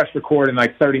want. We pressed record, and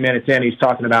like 30 minutes in, he's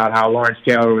talking about how Lawrence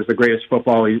Taylor was the greatest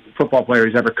football player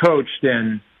he's ever coached.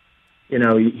 And,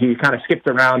 he kind of skipped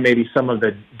around maybe some of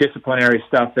the disciplinary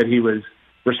stuff that he was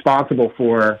responsible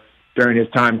for during his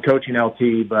time coaching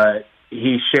LT, but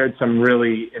he shared some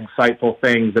really insightful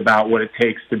things about what it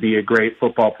takes to be a great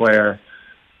football player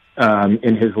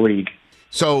in his league.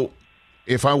 So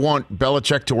if I want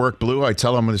Belichick to work blue, I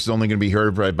tell him this is only going to be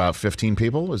heard by about 15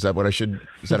 people. Is that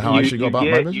how I should go about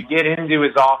my business? You get into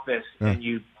his office and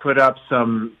you put up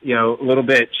some, a little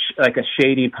bit like a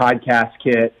shady podcast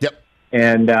kit. Yep.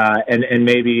 And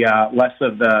maybe less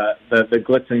of the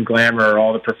glitz and glamour,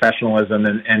 all the professionalism,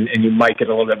 and you might get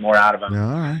a little bit more out of him.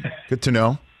 All right. Good to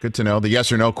know. The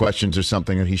yes or no questions are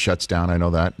something that he shuts down. I know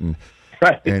that. And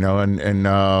right.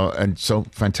 And so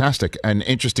fantastic. And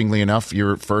interestingly enough,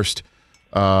 your first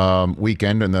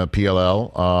weekend in the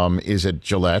PLL is at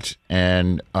Gillette,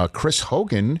 and Chris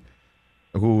Hogan,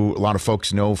 who a lot of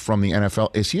folks know from the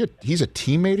NFL, he's a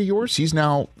teammate of yours? He's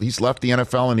left the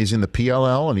NFL and he's in the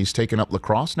PLL and he's taken up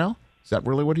lacrosse now? Is that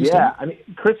really what he's doing? Yeah, I mean,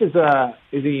 Chris is a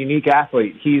unique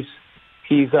athlete. He's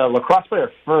a lacrosse player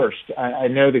first. I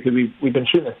know that because we've been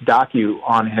shooting this docu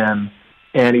on him,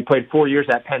 and he played 4 years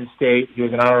at Penn State. He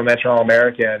was an honorary mention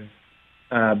All-American,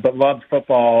 but loved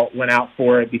football, went out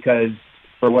for it because,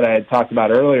 for what I had talked about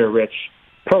earlier, Rich,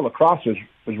 pro lacrosse was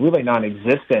really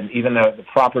non-existent, even though the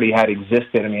property had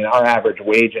existed. I mean, our average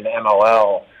wage in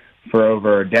MLL for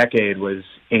over a decade was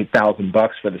 $8,000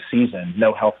 for the season.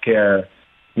 No health care,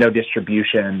 no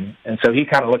distribution. And so he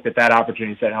kind of looked at that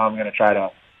opportunity and said, I'm going to try to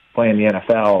play in the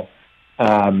NFL.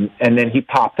 And then he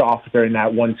popped off during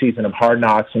that one season of Hard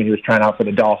Knocks when he was trying out for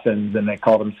the Dolphins, and they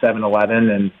called him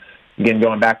 7-11. And again,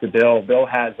 going back to Bill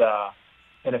has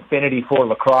an affinity for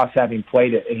lacrosse, having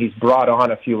played it, and he's brought on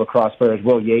a few lacrosse players.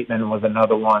 Will Yateman was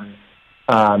another one,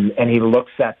 and he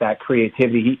looks at that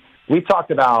creativity. We talked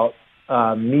about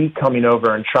me coming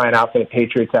over and trying out for the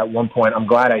Patriots at one point. I'm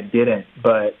glad I didn't,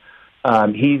 but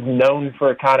he's known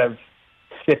for kind of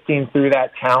sifting through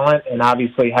that talent, and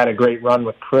obviously had a great run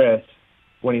with Chris,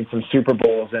 winning some Super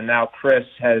Bowls, and now Chris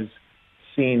has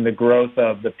seen the growth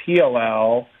of the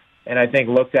PLL, and I think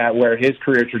looked at where his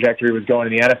career trajectory was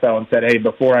going in the NFL and said, hey,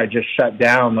 before I just shut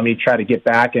down, let me try to get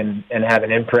back and have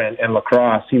an imprint in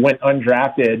lacrosse. He went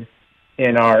undrafted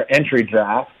in our entry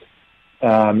draft,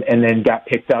 and then got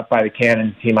picked up by the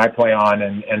Cannon team I play on,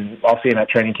 and I'll see him at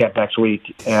training camp next week,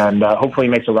 and hopefully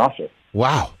he makes a roster.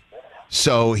 Wow.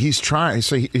 So he's trying.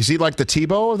 So is he like the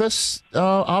Tebow of this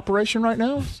operation right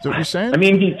now? Is that what you're saying? I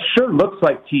mean, he sure looks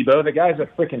like Tebow. The guy's a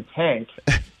freaking tank.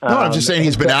 No, I'm just saying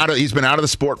he's been out of the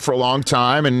sport for a long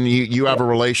time, and you have a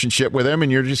relationship with him,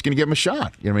 and you're just going to give him a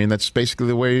shot. I mean, that's basically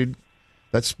the way.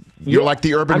 You're like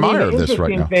the Urban Meyer of this right now.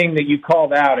 The interesting thing that you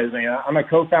called out is, I'm a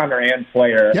co-founder and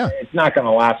player. Yeah. It's not going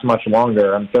to last much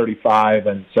longer. I'm 35,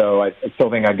 and so I still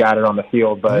think I got it on the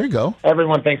field. But there you go.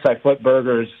 Everyone thinks I flip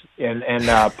burgers and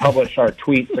publish our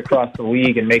tweets across the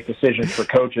league and make decisions for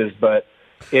coaches. But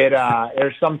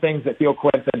there's some things that feel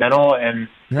coincidental, and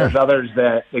there's others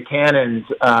that the Cannons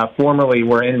formerly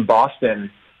were in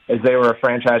Boston, as they were a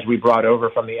franchise we brought over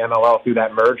from the MLL through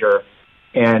that merger.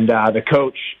 And the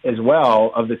coach as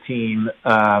well of the team,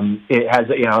 it has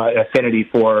an affinity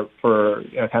for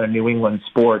kind of New England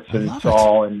sports, and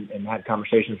saw and had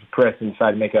conversations with Chris and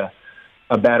decided to make a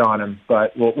bet on him.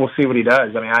 But we'll see what he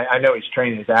does. I mean, I know he's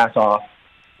training his ass off,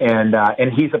 and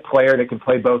he's a player that can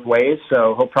play both ways.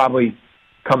 So he'll probably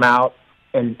come out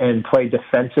and play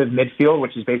defensive midfield,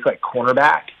 which is basically like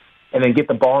cornerback, and then get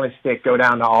the ball in his stick, go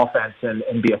down to offense,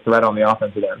 and be a threat on the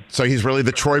offensive end. So he's really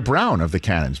the Troy Brown of the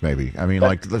Cannons, maybe. I mean,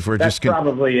 that's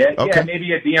probably it. Okay. Yeah,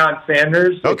 maybe a Deion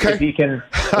Sanders if he can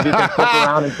flip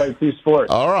around and play two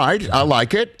sports. All right, I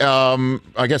like it.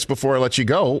 I guess before I let you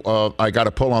go, I got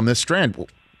to pull on this strand.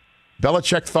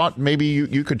 Belichick thought maybe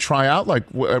you could try out,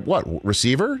 what,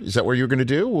 receiver? Is that what you're going to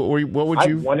do? What would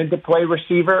you? I wanted to play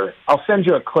receiver. I'll send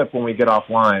you a clip when we get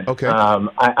offline. Okay.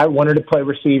 I wanted to play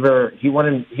receiver. He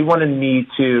wanted me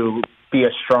to be a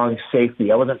strong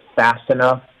safety. I wasn't fast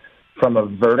enough from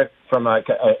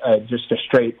just a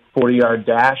straight 40-yard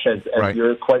dash, as right.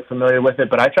 You're quite familiar with it.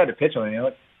 But I tried to pitch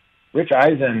him. Rich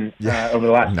Eisen over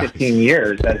the last 15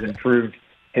 years has improved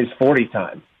his 40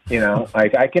 time.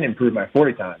 I can improve my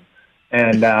 40 time.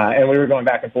 And we were going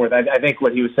back and forth. I think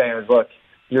what he was saying was, look,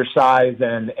 your size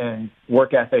and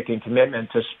work ethic and commitment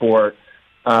to sport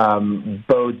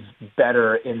bodes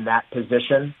better in that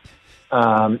position.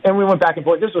 And we went back and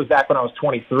forth. This was back when I was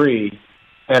 23,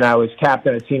 and I was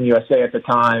captain of Team USA at the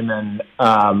time,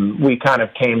 and we kind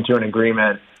of came to an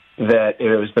agreement that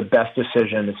it was the best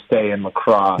decision to stay in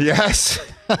lacrosse. Yes.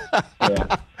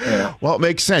 Yeah. Well, it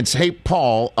makes sense. Hey,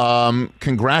 Paul,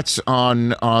 congrats on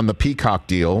the Peackock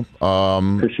deal.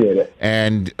 Appreciate it.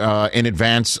 And in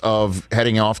advance of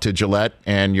heading off to Gillette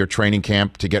and your training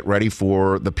camp to get ready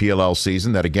for the PLL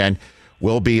season, that again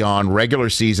will be on regular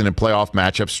season and playoff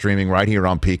matchups streaming right here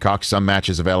on Peacock. Some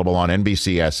matches available on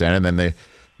NBCSN, and then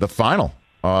the final,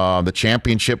 the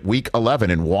championship week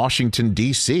 11 in Washington,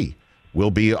 D.C.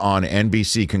 will be on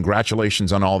NBC.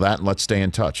 Congratulations on all that, and let's stay in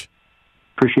touch.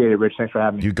 Appreciate it, Rich. Thanks for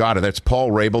having me. You got it. That's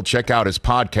Paul Rabil. Check out his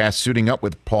podcast, Suiting Up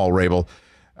with Paul Rabil,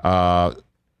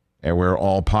 and where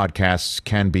all podcasts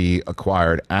can be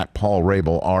acquired at Paul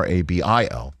Rabil,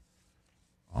 Rabil,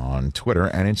 on Twitter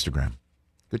and Instagram.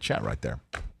 Good chat right there.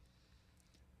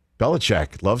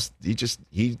 Belichick loves.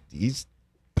 He's.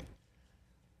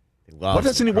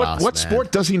 What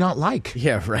sport does he not like?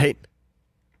 Yeah, right.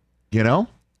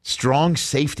 Strong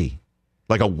safety.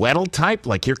 Like a Weddle type?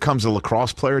 Like here comes a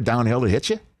lacrosse player downhill to hit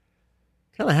you?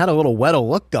 Kind of had a little Weddle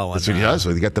look going. That's what he does.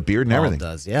 He got the beard and everything.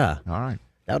 Does, yeah. All right.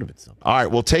 That would have been something. All right,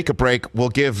 we'll take a break. We'll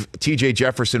give TJ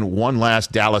Jefferson one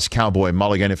last Dallas Cowboy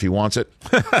mulligan if he wants it.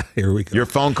 Here we go. Your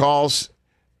phone calls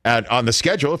on the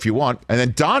schedule if you want. And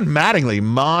then Don Mattingly,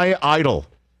 my idol,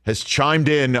 has chimed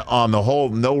in on the whole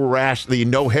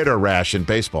no-hitter rash in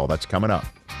baseball. That's coming up.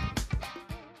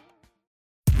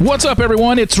 What's up,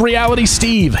 everyone? It's Reality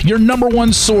Steve, your number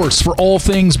one source for all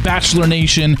things Bachelor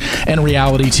Nation and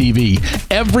reality TV.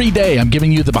 Every day, I'm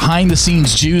giving you the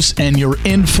behind-the-scenes juice and your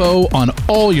info on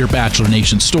all your Bachelor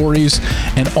Nation stories,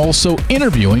 and also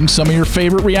interviewing some of your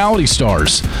favorite reality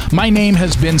stars. My name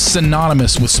has been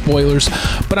synonymous with spoilers,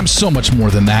 but I'm so much more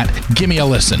than that. Give me a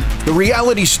listen. The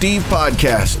Reality Steve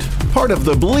Podcast, part of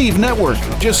the Believe Network.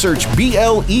 Just search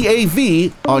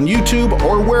BLEAV on YouTube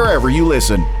or wherever you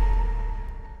listen.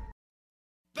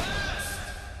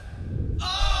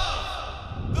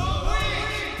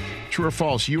 True or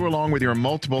false, you along with your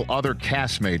multiple other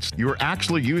castmates, you were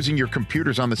actually using your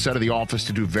computers on the set of The Office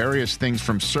to do various things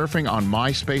from surfing on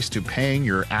MySpace to paying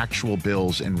your actual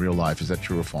bills in real life. Is that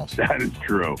true or false? That is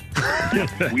true.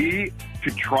 We,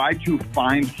 to try to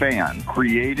find fans,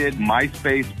 created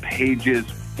MySpace pages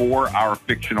for our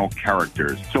fictional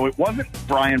characters. So it wasn't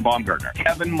Brian Baumgartner.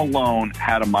 Kevin Malone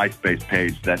had a MySpace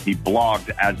page that he blogged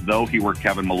as though he were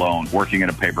Kevin Malone working in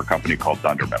a paper company called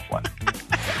Dunder Mifflin.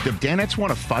 The Danettes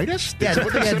want to fight us? Yeah,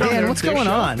 Dan, what's going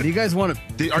on? Do you guys want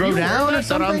to throw down or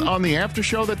something? On the after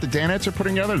show that the Danettes are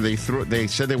putting together, they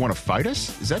said they want to fight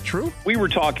us? Is that true? We were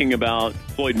talking about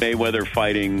Floyd Mayweather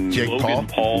fighting Jake Logan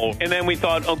Paul. And then we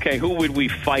thought, okay, who would we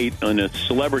fight in a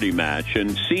celebrity match?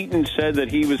 And Seaton said that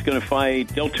he was going to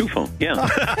fight Del Tufo. Yeah.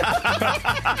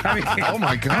 I mean, oh,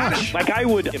 my gosh. Like I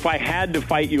would, if I had to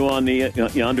fight you on the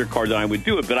undercard, then I would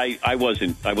do it. But I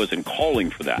wasn't calling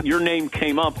for that. Your name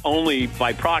came up only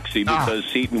by proxy because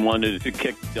Seaton wanted to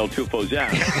kick Del Tufo's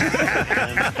ass.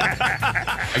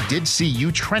 I did see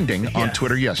you trending on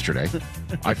Twitter yesterday.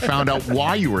 I found out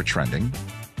why you were trending.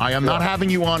 I am not having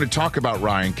you on to talk about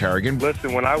Ryan Kerrigan.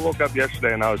 Listen, when I woke up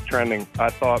yesterday and I was trending,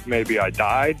 I thought maybe I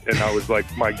died, and I was like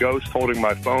my ghost holding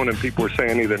my phone, and people were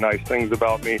saying either nice things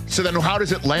about me. So then how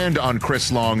does it land on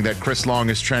Chris Long that Chris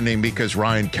Long is trending because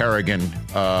Ryan Kerrigan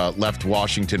left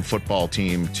Washington football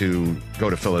team to go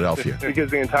to Philadelphia?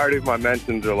 Because the entirety of my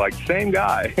mentions are like, same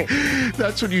guy.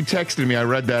 That's what you texted me. I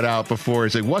read that out before.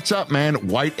 It's like, what's up, man?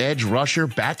 White edge rusher,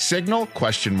 bat signal?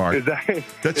 Question mark. Is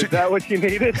that what you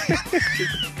needed?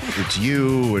 It's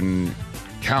you and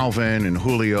Calvin and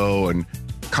Julio and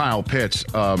Kyle Pitts.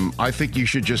 I think you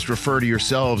should just refer to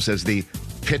yourselves as the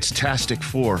Pitts-tastic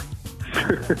Four.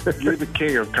 You're the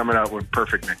king of coming out with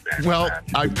perfect nicknames. Well,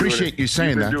 I appreciate you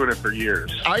saying that. You've been doing it for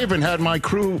years. I even had my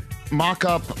crew mock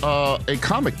up a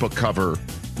comic book cover.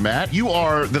 Matt, you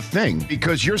are the thing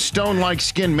because your stone-like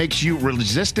skin makes you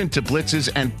resistant to blitzes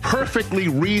and perfectly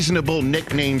reasonable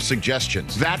nickname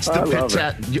suggestions. That's the Pitts.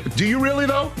 Do you really,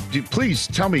 though? Please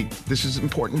tell me. This is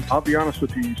important. I'll be honest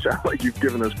with you. You sound like you've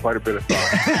given us quite a bit of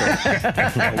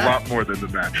thought. A lot more than the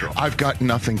natural. I've got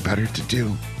nothing better to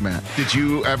do, Matt. Did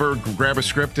you ever grab a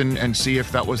script and see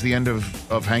if that was the end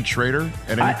of Hank Schrader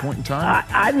at any point in time?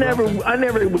 I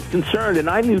never was concerned, and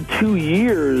I knew 2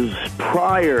 years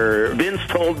prior. Vince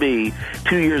told me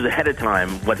 2 years ahead of time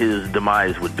what his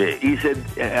demise would be. He said,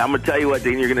 "I'm going to tell you what,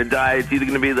 Dean, you're going to die. It's either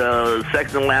going to be the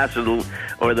second to last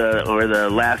or the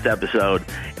last episode,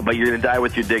 but you're going to die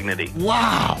with your dignity."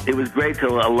 Wow! It was great to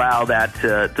allow that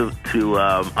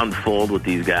to unfold with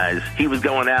these guys. He was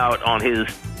going out on his,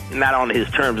 not on his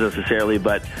terms necessarily,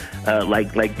 but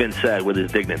like Vince said, with his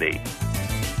dignity.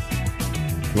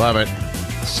 Love it.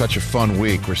 Such a fun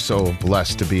week. We're so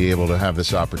blessed to be able to have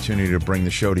this opportunity to bring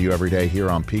the show to you every day here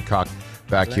on Peaccock,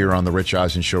 back here on the Rich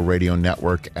Eisen Show radio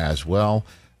network as well.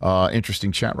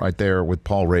 Interesting chat right there with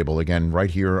Paul Rabil, again, right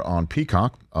here on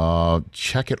Peacock.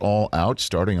 Check it all out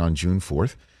starting on June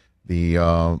 4th. The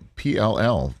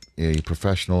PLL,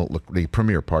 the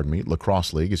Premier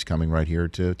Lacrosse League is coming right here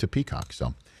to Peacock.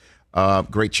 So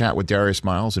great chat with Darius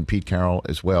Miles and Pete Carroll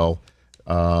as well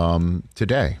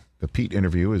today. The Pete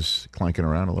interview is clanking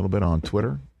around a little bit on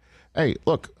Twitter. Hey,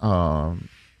 look,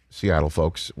 Seattle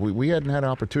folks, we hadn't had an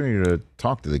opportunity to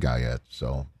talk to the guy yet,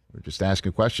 so we're just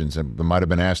asking questions. And they might have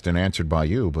been asked and answered by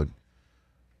you, but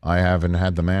I haven't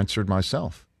had them answered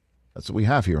myself. That's what we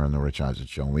have here on the Rich Eisen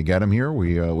Show. When we get them here,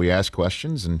 we ask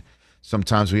questions, and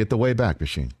sometimes we hit the way back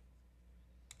machine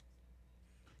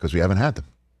because we haven't had them.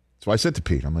 So I said to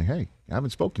Pete, I'm like, hey, I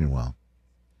haven't spoken in a while.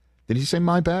 Did he say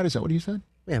my bad? Is that what he said?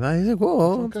 Yeah, but he's like,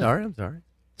 whoa, I'm sorry.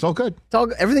 It's all good.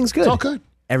 Everything's good. It's all good.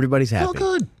 Everybody's happy. It's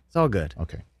all good. It's all good.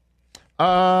 Okay.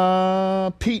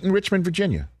 Pete in Richmond,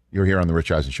 Virginia. You're here on the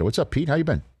Rich Eisen Show. What's up, Pete? How you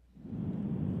been?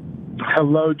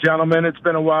 Hello, gentlemen. It's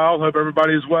been a while. Hope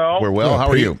everybody is well. We're well. How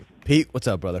are you? Pete, what's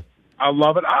up, brother? I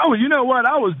love it. Oh, you know what?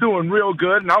 I was doing real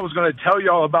good, and I was going to tell you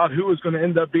all about who was going to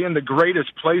end up being the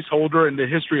greatest placeholder in the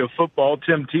history of football,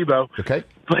 Tim Tebow. Okay.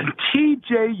 But,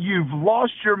 TJ, you've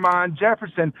lost your mind.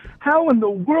 Jefferson, how in the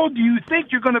world do you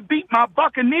think you're going to beat my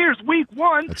Buccaneers week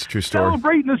 1? That's a true story.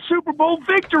 Celebrating the Super Bowl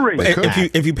victory.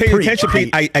 If you pay attention, Pete,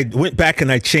 I went back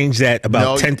and I changed that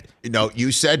about 10. No,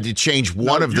 you said to change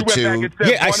one of the two.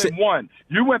 I said 1-1.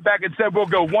 You went back and said we'll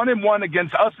go 1-1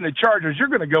 against us and the Chargers. You're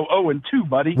going to go 0-2,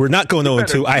 buddy. We're not going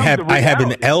 0-2. I have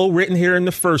an L written here in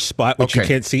the first spot, which you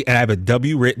can't see, and I have a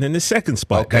W written in the second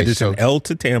spot. Okay, that is an L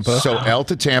to Tampa. So L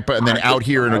to Tampa, and then out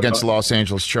here and against the Los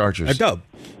Angeles Chargers. A dub.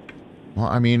 Well,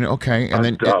 I mean, okay, and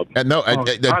then dub.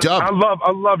 The dub.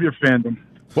 I love your fandom.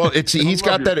 Well, he's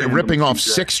got that ripping off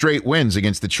 6 straight wins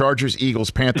against the Chargers,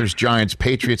 Eagles, Panthers, Giants,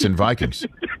 Patriots, and Vikings.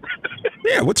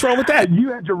 Yeah, what's wrong with that?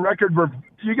 You had your record.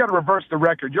 You got to reverse the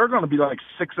record. You're going to be like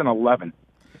 6-11.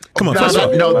 Come on,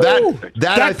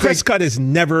 Dak Prescott has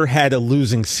never had a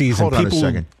losing season. Hold on a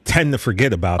second. Tend to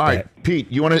forget about that. All right,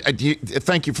 Pete, you want to?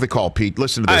 Thank you for the call, Pete.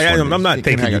 Listen to this. I'm not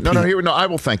thanking you. No. I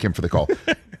will thank him for the call.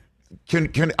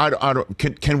 Can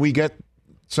we get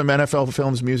some NFL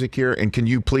Films music here? And can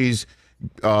you please,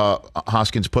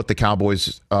 Hoskins, put the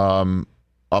Cowboys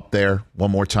up there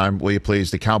one more time, will you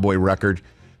please? The Cowboy record.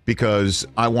 because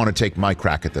I want to take my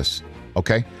crack at this.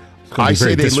 Okay, I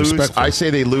say they lose. I say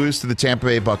they lose to the Tampa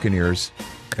Bay Buccaneers,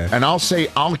 and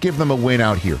I'll give them a win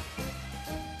out here.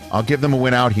 I'll give them a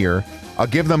win out here. I'll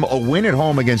give them a win at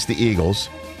home against the Eagles,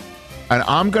 and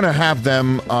I'm going to have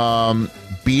them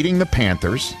beating the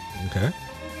Panthers. Okay.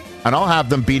 And I'll have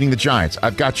them beating the Giants.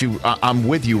 I've got you. I'm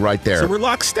with you right there. So we're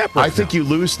lockstep right I think you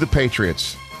lose to the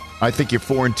Patriots. I think you're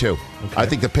 4-2. Okay. I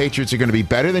think the Patriots are going to be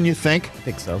better than you think. I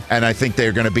think so. And I think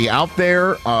they're going to be out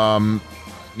there,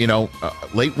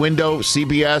 late window,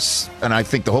 CBS, and I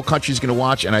think the whole country's going to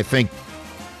watch. And I think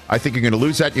you're going to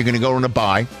lose that. You're going to go on a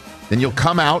bye. Then you'll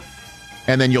come out,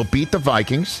 and then you'll beat the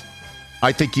Vikings.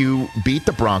 I think you beat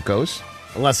the Broncos.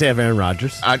 Unless they have Aaron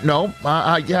Rodgers. I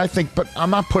think, but I'm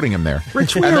not putting him there.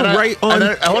 Rich, we are right on.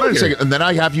 Hold on a second. And then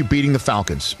I have you beating the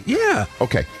Falcons. Yeah.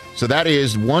 Okay. So that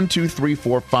is 1, 2, 3,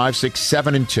 4, 5, 6,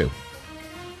 7, and 2.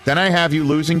 Then I have you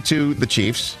losing to the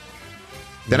Chiefs.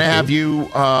 Then I have you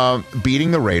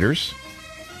beating the Raiders.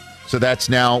 So that's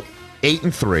now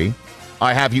 8-3.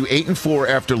 I have you 8-4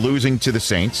 after losing to the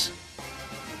Saints.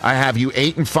 I have you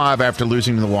 8-5 after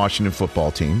losing to the Washington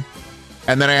football team.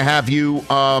 And then I have you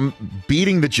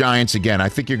beating the Giants again. I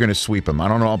think you're going to sweep them. I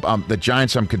don't know. The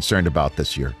Giants I'm concerned about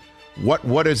this year.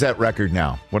 What is that record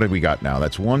now? What have we got now?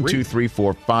 That's 1, 2, 3,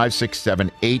 4, 5, 6,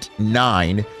 7, 8,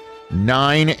 9.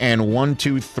 9 and 1,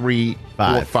 2, 3,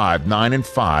 4, 5. 9 and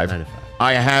 5.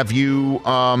 I have you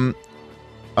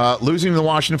losing to the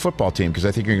Washington football team because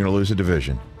I think you're going to lose a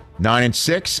division. 9 and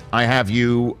 6. I have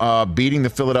you beating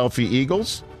the Philadelphia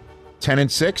Eagles. 10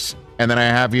 and 6. And then I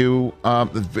have you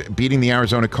beating the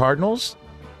Arizona Cardinals.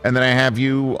 And then I have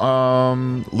you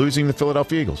losing the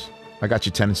Philadelphia Eagles. I got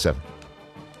you 10 and 7.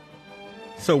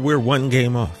 So we're one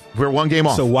game off. We're one game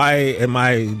off. So why am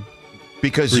I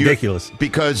ridiculous?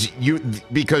 Because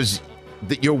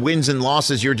your wins and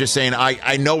losses, you're just saying,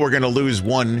 I know we're going to lose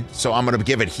one, so I'm going to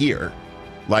give it here.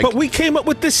 But we came up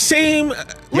with the same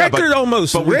record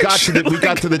almost. But Rich.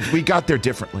 we got there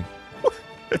differently.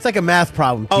 It's like a math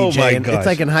problem, TJ. Oh, my gosh. It's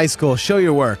like in high school. Show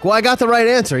your work. Well, I got the right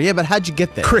answer. Yeah, but how'd you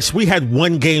get there? Chris, we had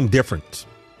one game difference.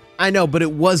 I know, but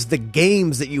it was the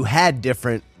games that you had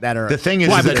different that are... The thing is...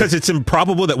 Why? Because it's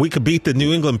improbable that we could beat the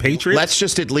New England Patriots? Let's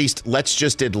just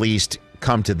at least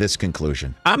come to this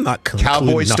conclusion. I'm not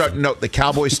the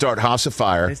Cowboys start House of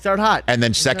Fire. They start hot. And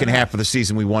then second half of the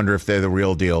season, we wonder if they're the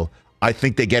real deal. I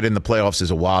think they get in the playoffs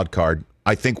as a wild card.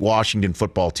 I think Washington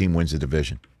football team wins the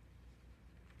division.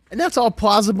 And that's all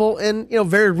plausible and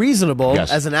very reasonable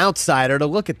as an outsider to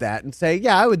look at that and say,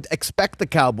 yeah, I would expect the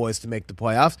Cowboys to make the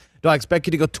playoffs. Do I expect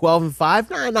you to go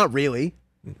 12-5? Nah, not really.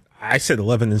 I said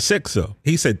 11-6, though.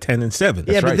 He said 10-7.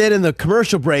 Yeah, but then in the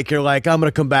commercial break, you're like, I'm going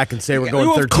to come back and say we're going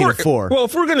 13-4. Well,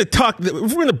 if we're going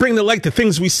to bring to light the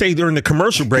things we say during the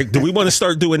commercial break, do we want to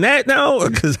start doing that now?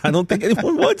 Because I don't think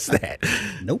anyone wants that.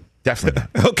 Nope. Definitely.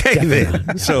 Okay,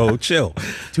 then. So chill.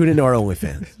 Tune into our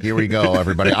OnlyFans. Here we go,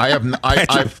 everybody.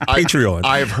 Patreon.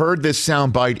 I have heard this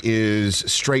soundbite is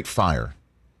straight fire.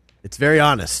 It's very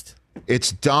honest.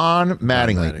 It's Don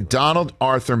Mattingly. Donald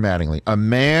Arthur Mattingly. A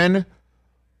man.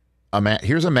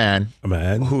 Here's a man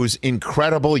whose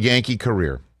incredible Yankee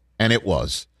career, and it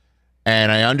was.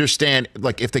 And I understand,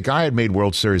 if the guy had made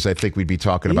World Series, I think we'd be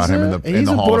talking about him in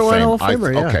the Hall of Fame. Hall of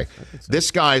Famer, yeah. Okay,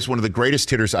 this guy is one of the greatest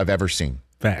hitters I've ever seen.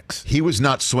 Facts. He was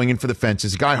not swinging for the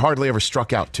fences. The guy hardly ever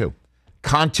struck out too.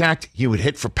 Contact, he would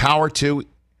hit for power too.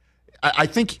 I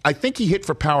think he hit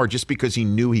for power just because he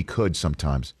knew he could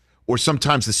sometimes, or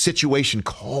sometimes the situation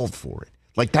called for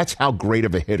it. That's how great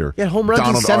of a hitter home runs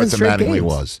Donald in 7 Arthur straight Mattingly games.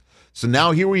 was. So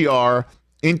now here we are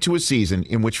into a season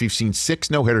in which we've seen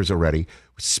 6 no-hitters already,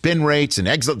 spin rates and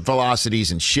exit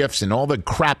velocities and shifts and all the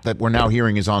crap that we're now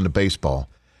hearing is on to baseball.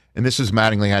 And this is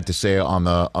Mattingly had to say on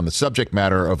the subject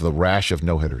matter of the rash of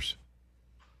no-hitters.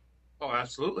 Oh,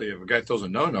 absolutely. If a guy throws a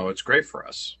no-no, it's great for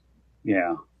us.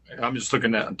 Yeah. I'm just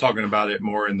talking about it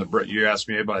more in you asked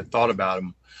me about I thought about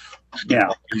him. Yeah.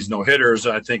 These no-hitters,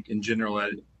 I think in general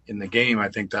in the game, I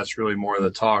think that's really more of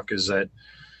the talk is that,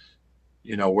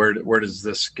 where does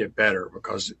this get better?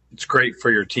 Because it's great for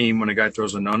your team when a guy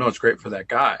throws a no-no. It's great for that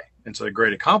guy. It's a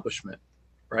great accomplishment,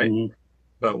 right? Mm-hmm.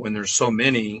 But when there's so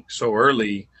many so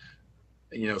early,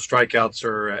 strikeouts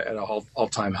are at an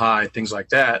all-time high, things like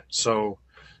that. So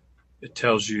it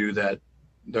tells you that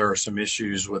there are some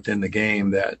issues within the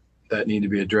game that need to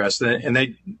be addressed, and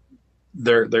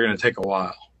they're going to take a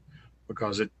while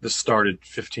because this started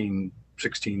 15,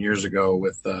 16 years ago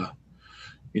with the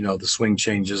swing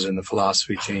changes and the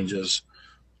philosophy changes,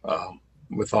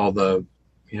 with all the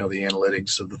the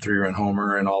analytics of the 3-run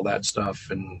homer and all that stuff,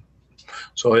 and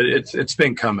So it's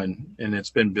been coming and it's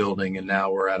been building, and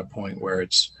now we're at a point where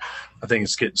I think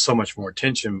it's getting so much more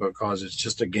attention because it's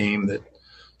just a game that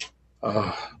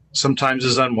sometimes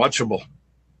is unwatchable.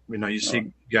 You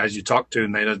see guys you talk to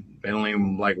and they don't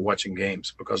even like watching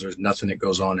games because there's nothing that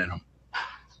goes on in them.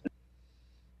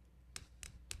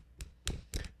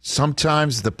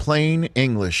 Sometimes the plain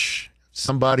English,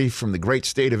 somebody from the great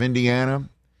state of Indiana,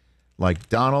 like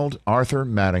Donald Arthur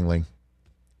Mattingly,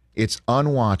 it's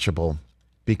unwatchable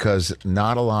because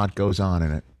not a lot goes on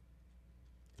in it.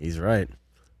 He's right.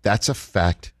 That's a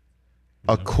fact.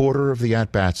 A quarter of the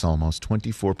at-bats, almost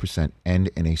 24%, end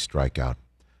in a strikeout.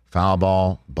 Foul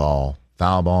ball, ball,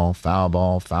 foul ball, foul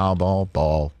ball, foul ball,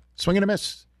 ball. Swing and a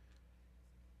miss.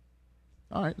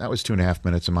 All right, that was 2.5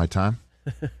 minutes of my time.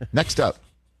 Next up,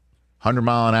 100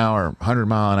 mile an hour, 100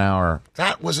 mile an hour.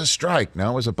 That was a strike.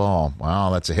 No, it was a ball.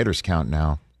 Wow, that's a hitter's count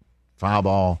now. Foul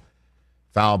ball,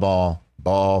 ball,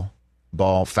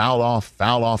 ball, foul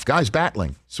off. Guys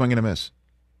battling. Swing and a miss.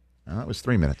 That was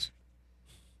 3 minutes.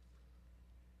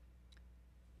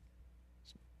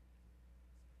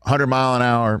 100 mile an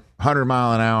hour,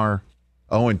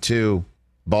 0-2,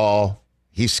 ball.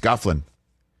 He's scuffling.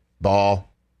 Ball.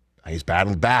 He's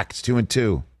battled back. It's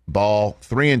 2-2. Ball.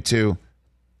 3-2.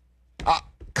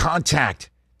 Contact.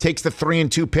 Takes the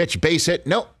 3-2 pitch. Base hit.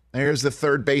 Nope. There's the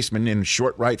third baseman in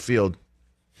short right field.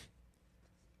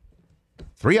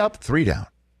 3 up, 3 down.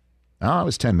 Oh, it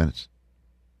was 10 minutes.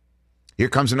 Here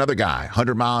comes another guy,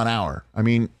 100 mile an hour. I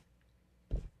mean,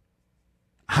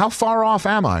 how far off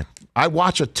am I? I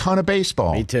watch a ton of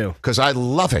baseball. Me too. Because I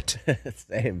love it.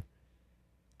 Same.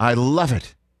 I love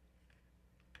it.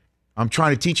 I'm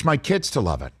trying to teach my kids to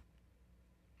love it.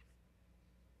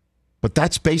 But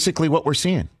that's basically what we're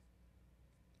seeing.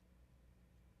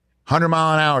 100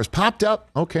 mile an hour is popped up.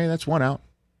 Okay, that's 1 out.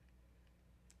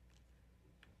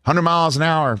 100 miles an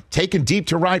hour, taken deep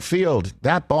to right field.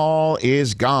 That ball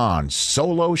is gone.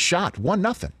 Solo shot,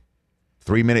 1-0.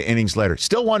 3-minute innings later.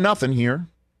 Still 1-0 here.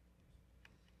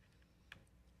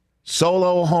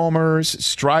 Solo homers,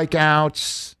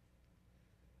 strikeouts,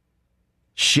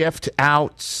 shift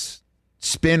outs,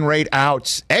 spin rate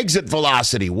outs, exit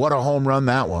velocity. What a home run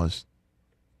that was.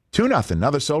 2-0,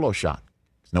 another solo shot.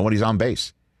 Nobody's on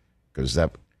base because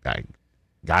that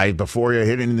guy before you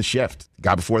hit it in the shift. The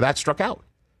guy before that struck out.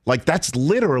 Like, that's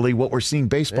literally what we're seeing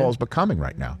baseball is becoming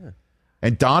right now. Yeah.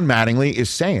 And Don Mattingly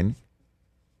is saying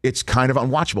it's kind of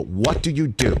unwatchable. What do you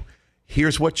do?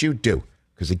 Here's what you do.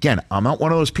 Because, again, I'm not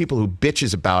one of those people who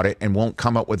bitches about it and won't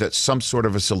come up with some sort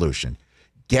of a solution.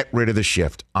 Get rid of the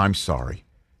shift. I'm sorry.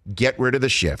 Get rid of the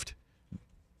shift.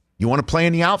 You want to play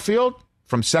in the outfield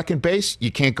from second base?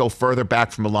 You can't go further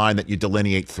back from a line that you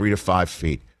delineate 3 to 5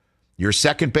 feet. Your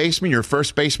second baseman, your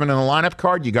first baseman in the lineup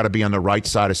card, you got to be on the right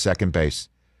side of second base.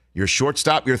 Your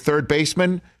shortstop, your third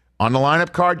baseman on the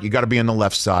lineup card, you got to be on the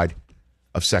left side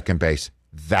of second base.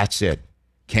 That's it.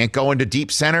 Can't go into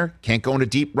deep center. Can't go into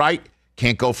deep right.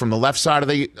 Can't go from the left side of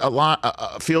the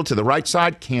field to the right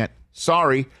side. Can't.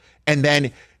 Sorry. And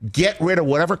then get rid of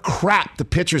whatever crap the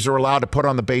pitchers are allowed to put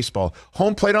on the baseball.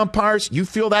 Home plate umpires, you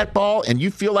feel that ball and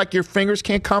you feel like your fingers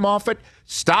can't come off it,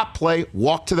 stop play,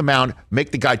 walk to the mound,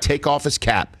 make the guy take off his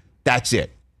cap. That's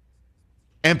it.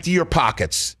 Empty your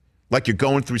pockets like you're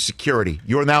going through security.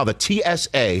 You're now the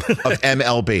TSA of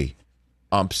MLB.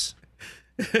 Umps.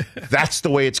 That's the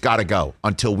way it's got to go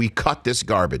until we cut this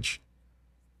garbage.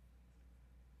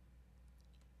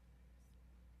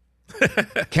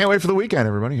 Can't wait for the weekend,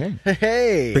 everybody.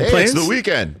 Hey. Big plans? It's the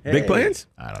weekend. Hey. Big plans?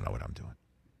 I don't know what I'm doing.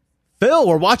 Phil,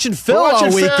 we're watching Phil all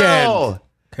weekend. Phil.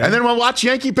 Okay. And then we'll watch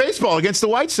Yankee baseball against the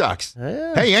White Sox.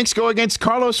 Yeah. Hey, Yanks go against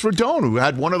Carlos Rodon, who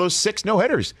had one of those 6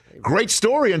 no-hitters. Great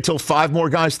story until 5 more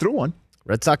guys threw one.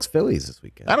 Red Sox Phillies this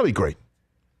weekend. That'll be great.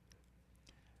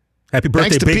 Happy birthday,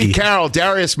 Thanks to Biggie. Pete Carroll,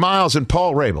 Darius Miles, and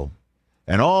Paul Rabel,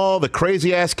 and all the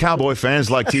crazy-ass Cowboy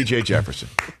fans like TJ Jefferson.